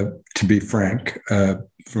to be frank.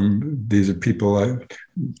 These are people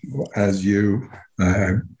as you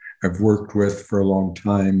I've worked with for a long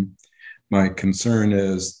time. My concern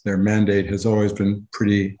is their mandate has always been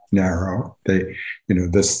pretty narrow. That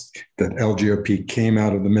LGOP came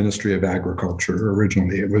out of the Ministry of Agriculture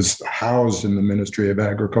originally. It was housed in the Ministry of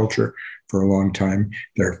Agriculture for a long time.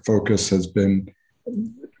 Their focus has been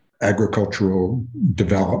agricultural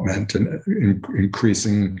development and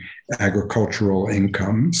increasing agricultural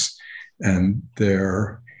incomes. And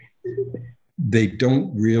they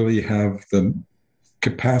don't really have the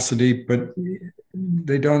capacity, but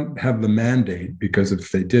they don't have the mandate, because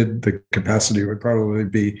if they did, the capacity would probably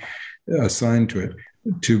be assigned to it,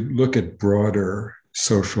 to look at broader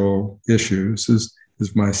social issues, is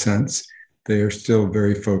my sense. They are still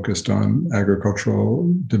very focused on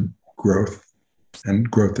agricultural growth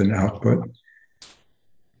and growth in output.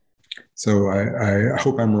 So I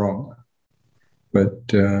hope I'm wrong, but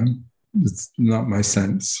it's not my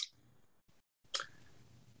sense.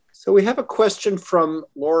 So we have a question from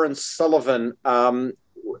Lawrence Sullivan,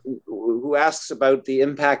 who asks about the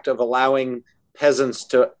impact of allowing peasants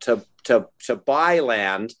to buy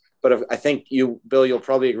land. But I think Bill, you'll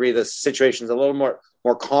probably agree the situation is a little more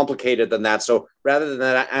complicated than that. So rather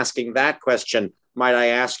than asking that question, might I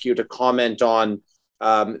ask you to comment on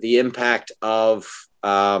the impact of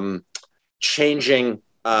changing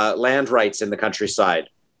land rights in the countryside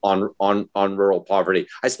on rural poverty?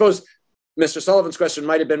 I suppose Mr. Sullivan's question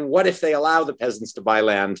might have been, what if they allow the peasants to buy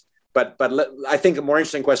land? But I think a more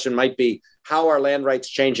interesting question might be, how are land rights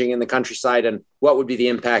changing in the countryside, and what would be the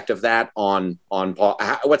impact of that on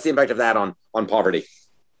poverty?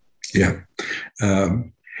 Yeah.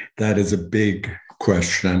 that is a big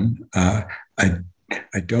question. I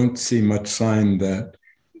don't see much sign that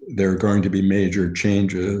there are going to be major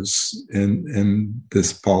changes in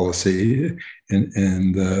this policy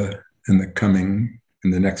in the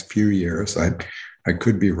next few years. I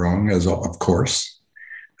could be wrong, as of course.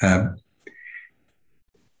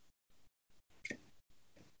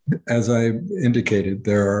 As I indicated,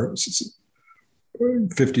 there are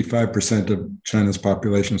 55% of China's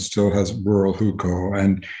population still has rural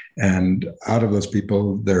hukou, and out of those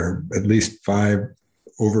people, there are at least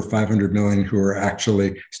over 500 million who are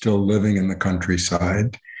actually still living in the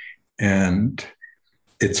countryside. And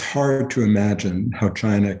it's hard to imagine how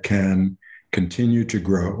China can continue to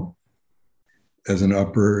grow as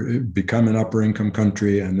become an upper income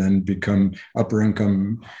country, and then become upper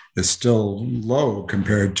income is still low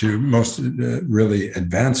compared to most really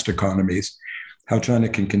advanced economies. How China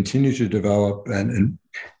can continue to develop and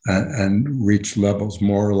reach levels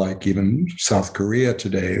more like even South Korea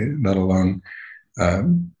today, let alone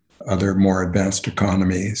other more advanced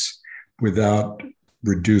economies, without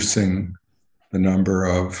reducing the number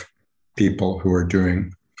of people who are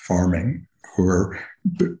doing farming, who are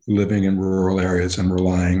living in rural areas and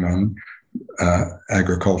relying on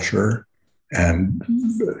agriculture and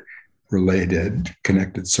related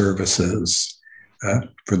connected services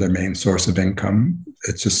for their main source of income.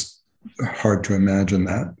 It's just hard to imagine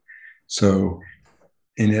that. So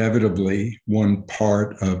inevitably, one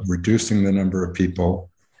part of reducing the number of people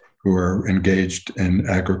who are engaged in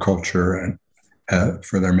agriculture and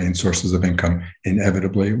for their main sources of income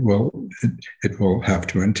inevitably it will have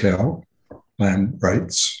to entail land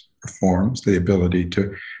rights reforms, the ability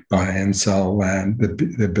to buy and sell land,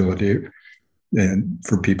 the ability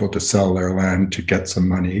for people to sell their land to get some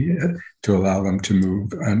money to allow them to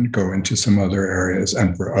move and go into some other areas,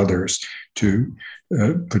 and for others to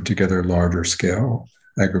put together larger scale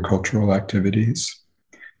agricultural activities.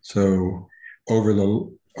 So over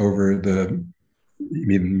the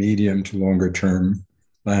even medium to longer term,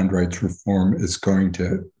 land rights reform is going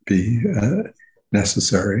to be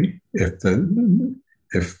necessary if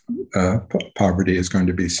poverty is going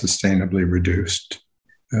to be sustainably reduced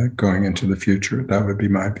going into the future. That would be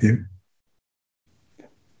my view.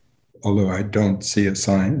 Although I don't see a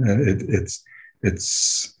sign.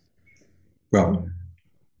 Well,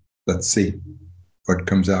 let's see what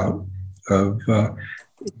comes out of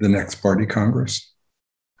the next party Congress.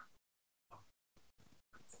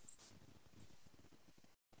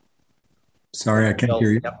 Sorry, I can't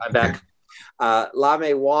hear you. Yep, I'm back.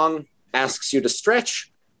 Lamei Wang asks you to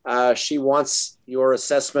stretch. She wants your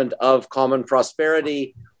assessment of common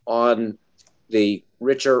prosperity on the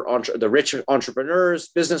rich entrepreneurs,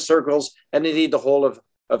 business circles, and indeed the whole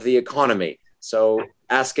of the economy. So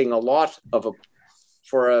asking a lot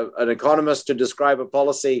for an economist to describe a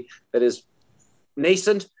policy that is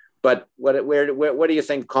nascent, but what do you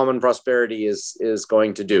think common prosperity is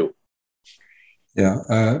going to do?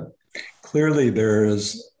 Yeah, clearly there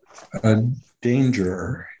is a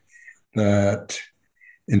danger that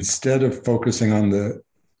instead of focusing on the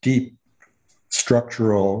deep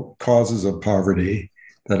structural causes of poverty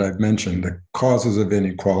that I've mentioned, the causes of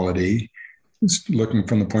inequality, looking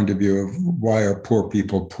from the point of view of why are poor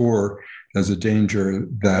people poor, there's a danger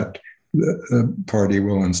that the party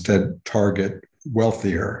will instead target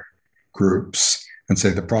wealthier groups and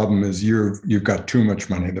say the problem is you've got too much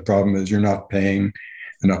money. The problem is you're not paying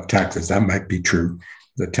enough taxes. That might be true.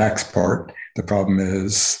 The tax part, the problem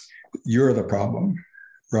is you're the problem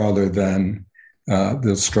rather than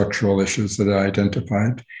the structural issues that I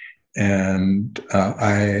identified. And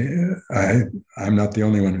I'm not the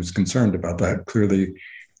only one who's concerned about that. Clearly,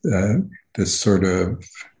 this sort of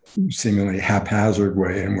seemingly haphazard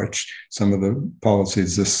way in which some of the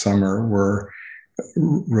policies this summer were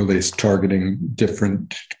released targeting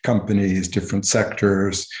different companies, different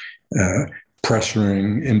sectors,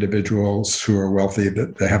 pressuring individuals who are wealthy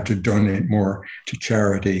that they have to donate more to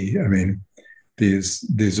charity. I mean,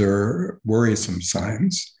 these are worrisome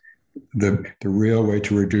signs. The real way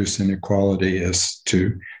to reduce inequality is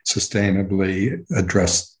to sustainably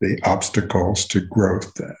address the obstacles to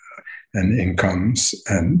growth and incomes,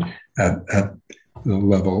 and at the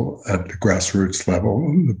level, at the grassroots level,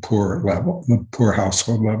 the poor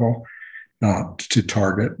household level, not to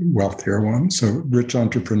target wealthier ones. So rich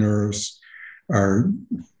entrepreneurs are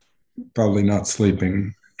probably not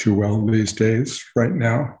sleeping too well these days right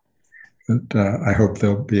now, but I hope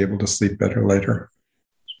they'll be able to sleep better later.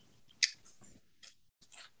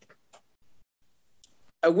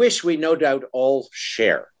 A wish we no doubt all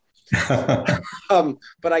share.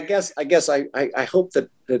 But I guess I hope that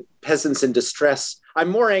peasants in distress. I'm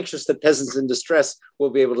more anxious that peasants in distress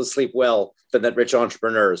will be able to sleep well than that rich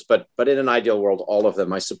entrepreneurs. But in an ideal world, all of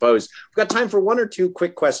them, I suppose. We've got time for one or two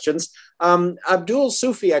quick questions. Abdul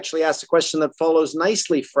Sufi actually asked a question that follows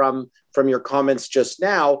nicely from your comments just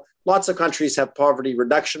now. Lots of countries have poverty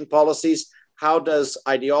reduction policies. How does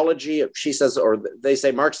ideology, she says, or they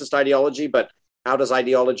say Marxist ideology, but how does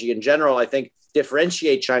ideology in general, I think,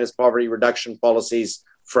 differentiate China's poverty reduction policies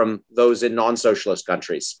from those in non-socialist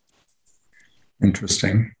countries?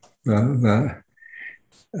 Interesting. That's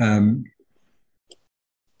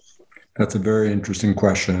a very interesting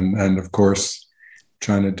question. And of course,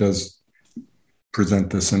 China does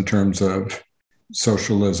present this in terms of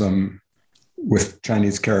socialism with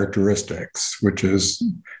Chinese characteristics, which is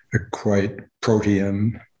a quite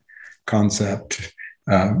protean concept,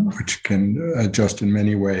 which can adjust in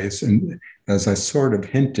many ways. And as I sort of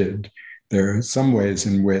hinted, there are some ways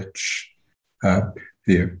in which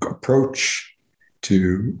the approach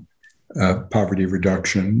to poverty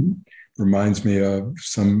reduction reminds me of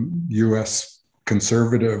some U.S.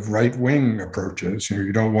 conservative right-wing approaches.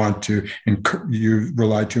 You don't want to, you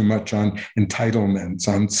rely too much on entitlements,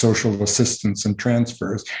 on social assistance and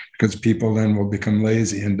transfers, because people then will become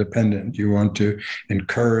lazy and dependent. You want to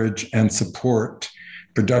encourage and support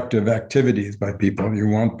productive activities by people. You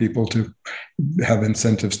want people to have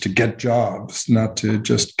incentives to get jobs, not to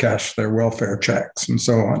just cash their welfare checks and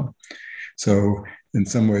so on. So in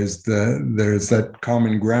some ways, there's that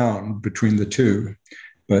common ground between the two.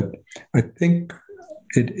 But I think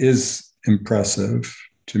it is impressive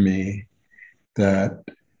to me that,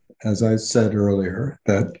 as I said earlier,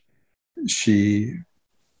 that she,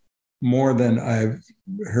 more than I've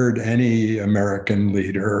heard any American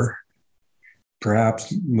leader,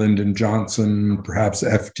 perhaps Lyndon Johnson, perhaps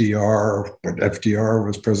FDR, but FDR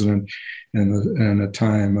was president in a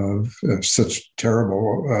time of such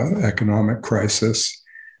terrible economic crisis.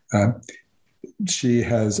 She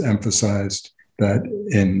has emphasized that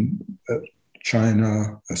in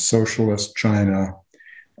China, a socialist China,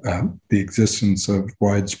 the existence of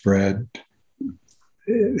widespread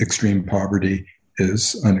extreme poverty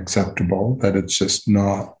is unacceptable, that it's just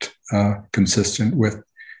not consistent with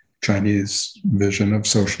Chinese vision of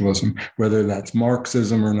socialism. Whether that's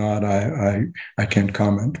Marxism or not, I can't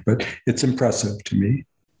comment, but it's impressive to me.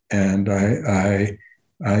 And I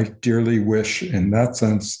dearly wish, in that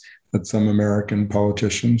sense, that some American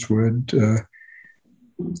politicians would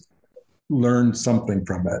learn something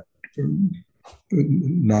from it.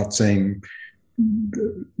 Not saying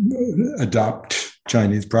adopt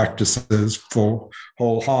Chinese practices whole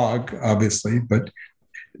hog, obviously, but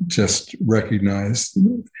just recognize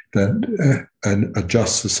that a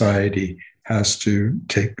just society has to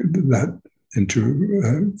take that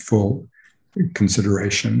into full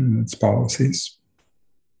consideration in its policies.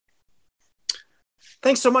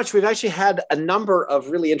 Thanks so much. We've actually had a number of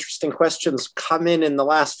really interesting questions come in the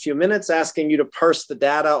last few minutes, asking you to parse the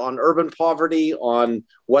data on urban poverty, on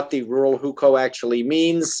what the rural hukou actually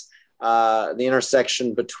means, the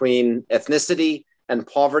intersection between ethnicity and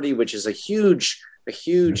poverty, which is a huge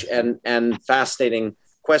and fascinating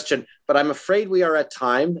question. But I'm afraid we are at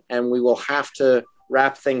time, and we will have to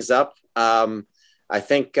wrap things up. I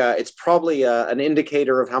think it's probably an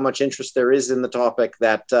indicator of how much interest there is in the topic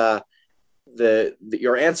that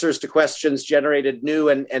your answers to questions generated new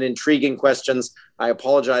and intriguing questions. I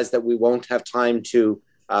apologize that we won't have time to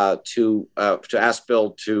ask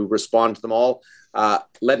Bill to respond to them all.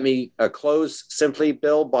 Let me close simply,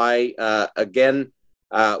 Bill, by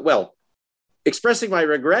expressing my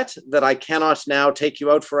regret that I cannot now take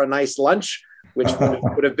you out for a nice lunch, which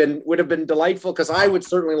would have been delightful, because I would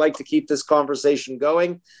certainly like to keep this conversation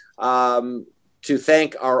going. To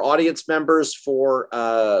thank our audience members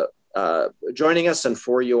for joining us and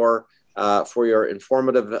for your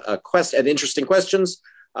informative and interesting questions,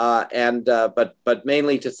 but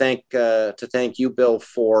mainly to thank you, Bill,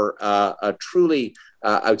 for a truly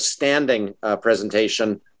outstanding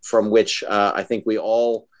presentation from which I think we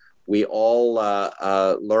all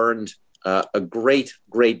learned a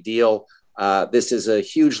great deal. This is a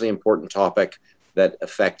hugely important topic that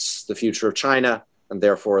affects the future of China and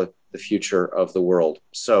therefore the future of the world.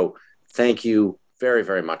 So thank you very,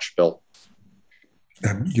 very much, Bill.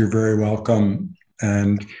 You're very welcome.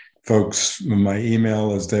 And folks, my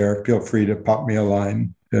email is there. Feel free to pop me a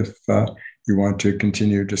line if you want to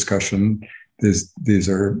continue discussion. These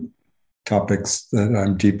are topics that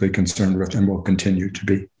I'm deeply concerned with and will continue to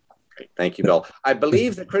be. Thank you, Bill. I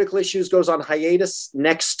believe that Critical Issues goes on hiatus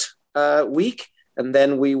next week, and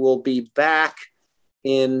then we will be back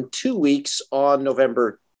in 2 weeks on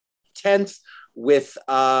November 10th with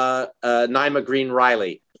Naima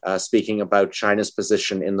Green-Riley speaking about China's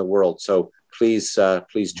position in the world. So please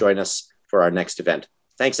join us for our next event.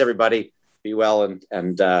 Thanks, everybody. Be well,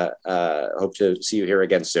 and hope to see you here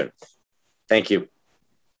again soon. Thank you.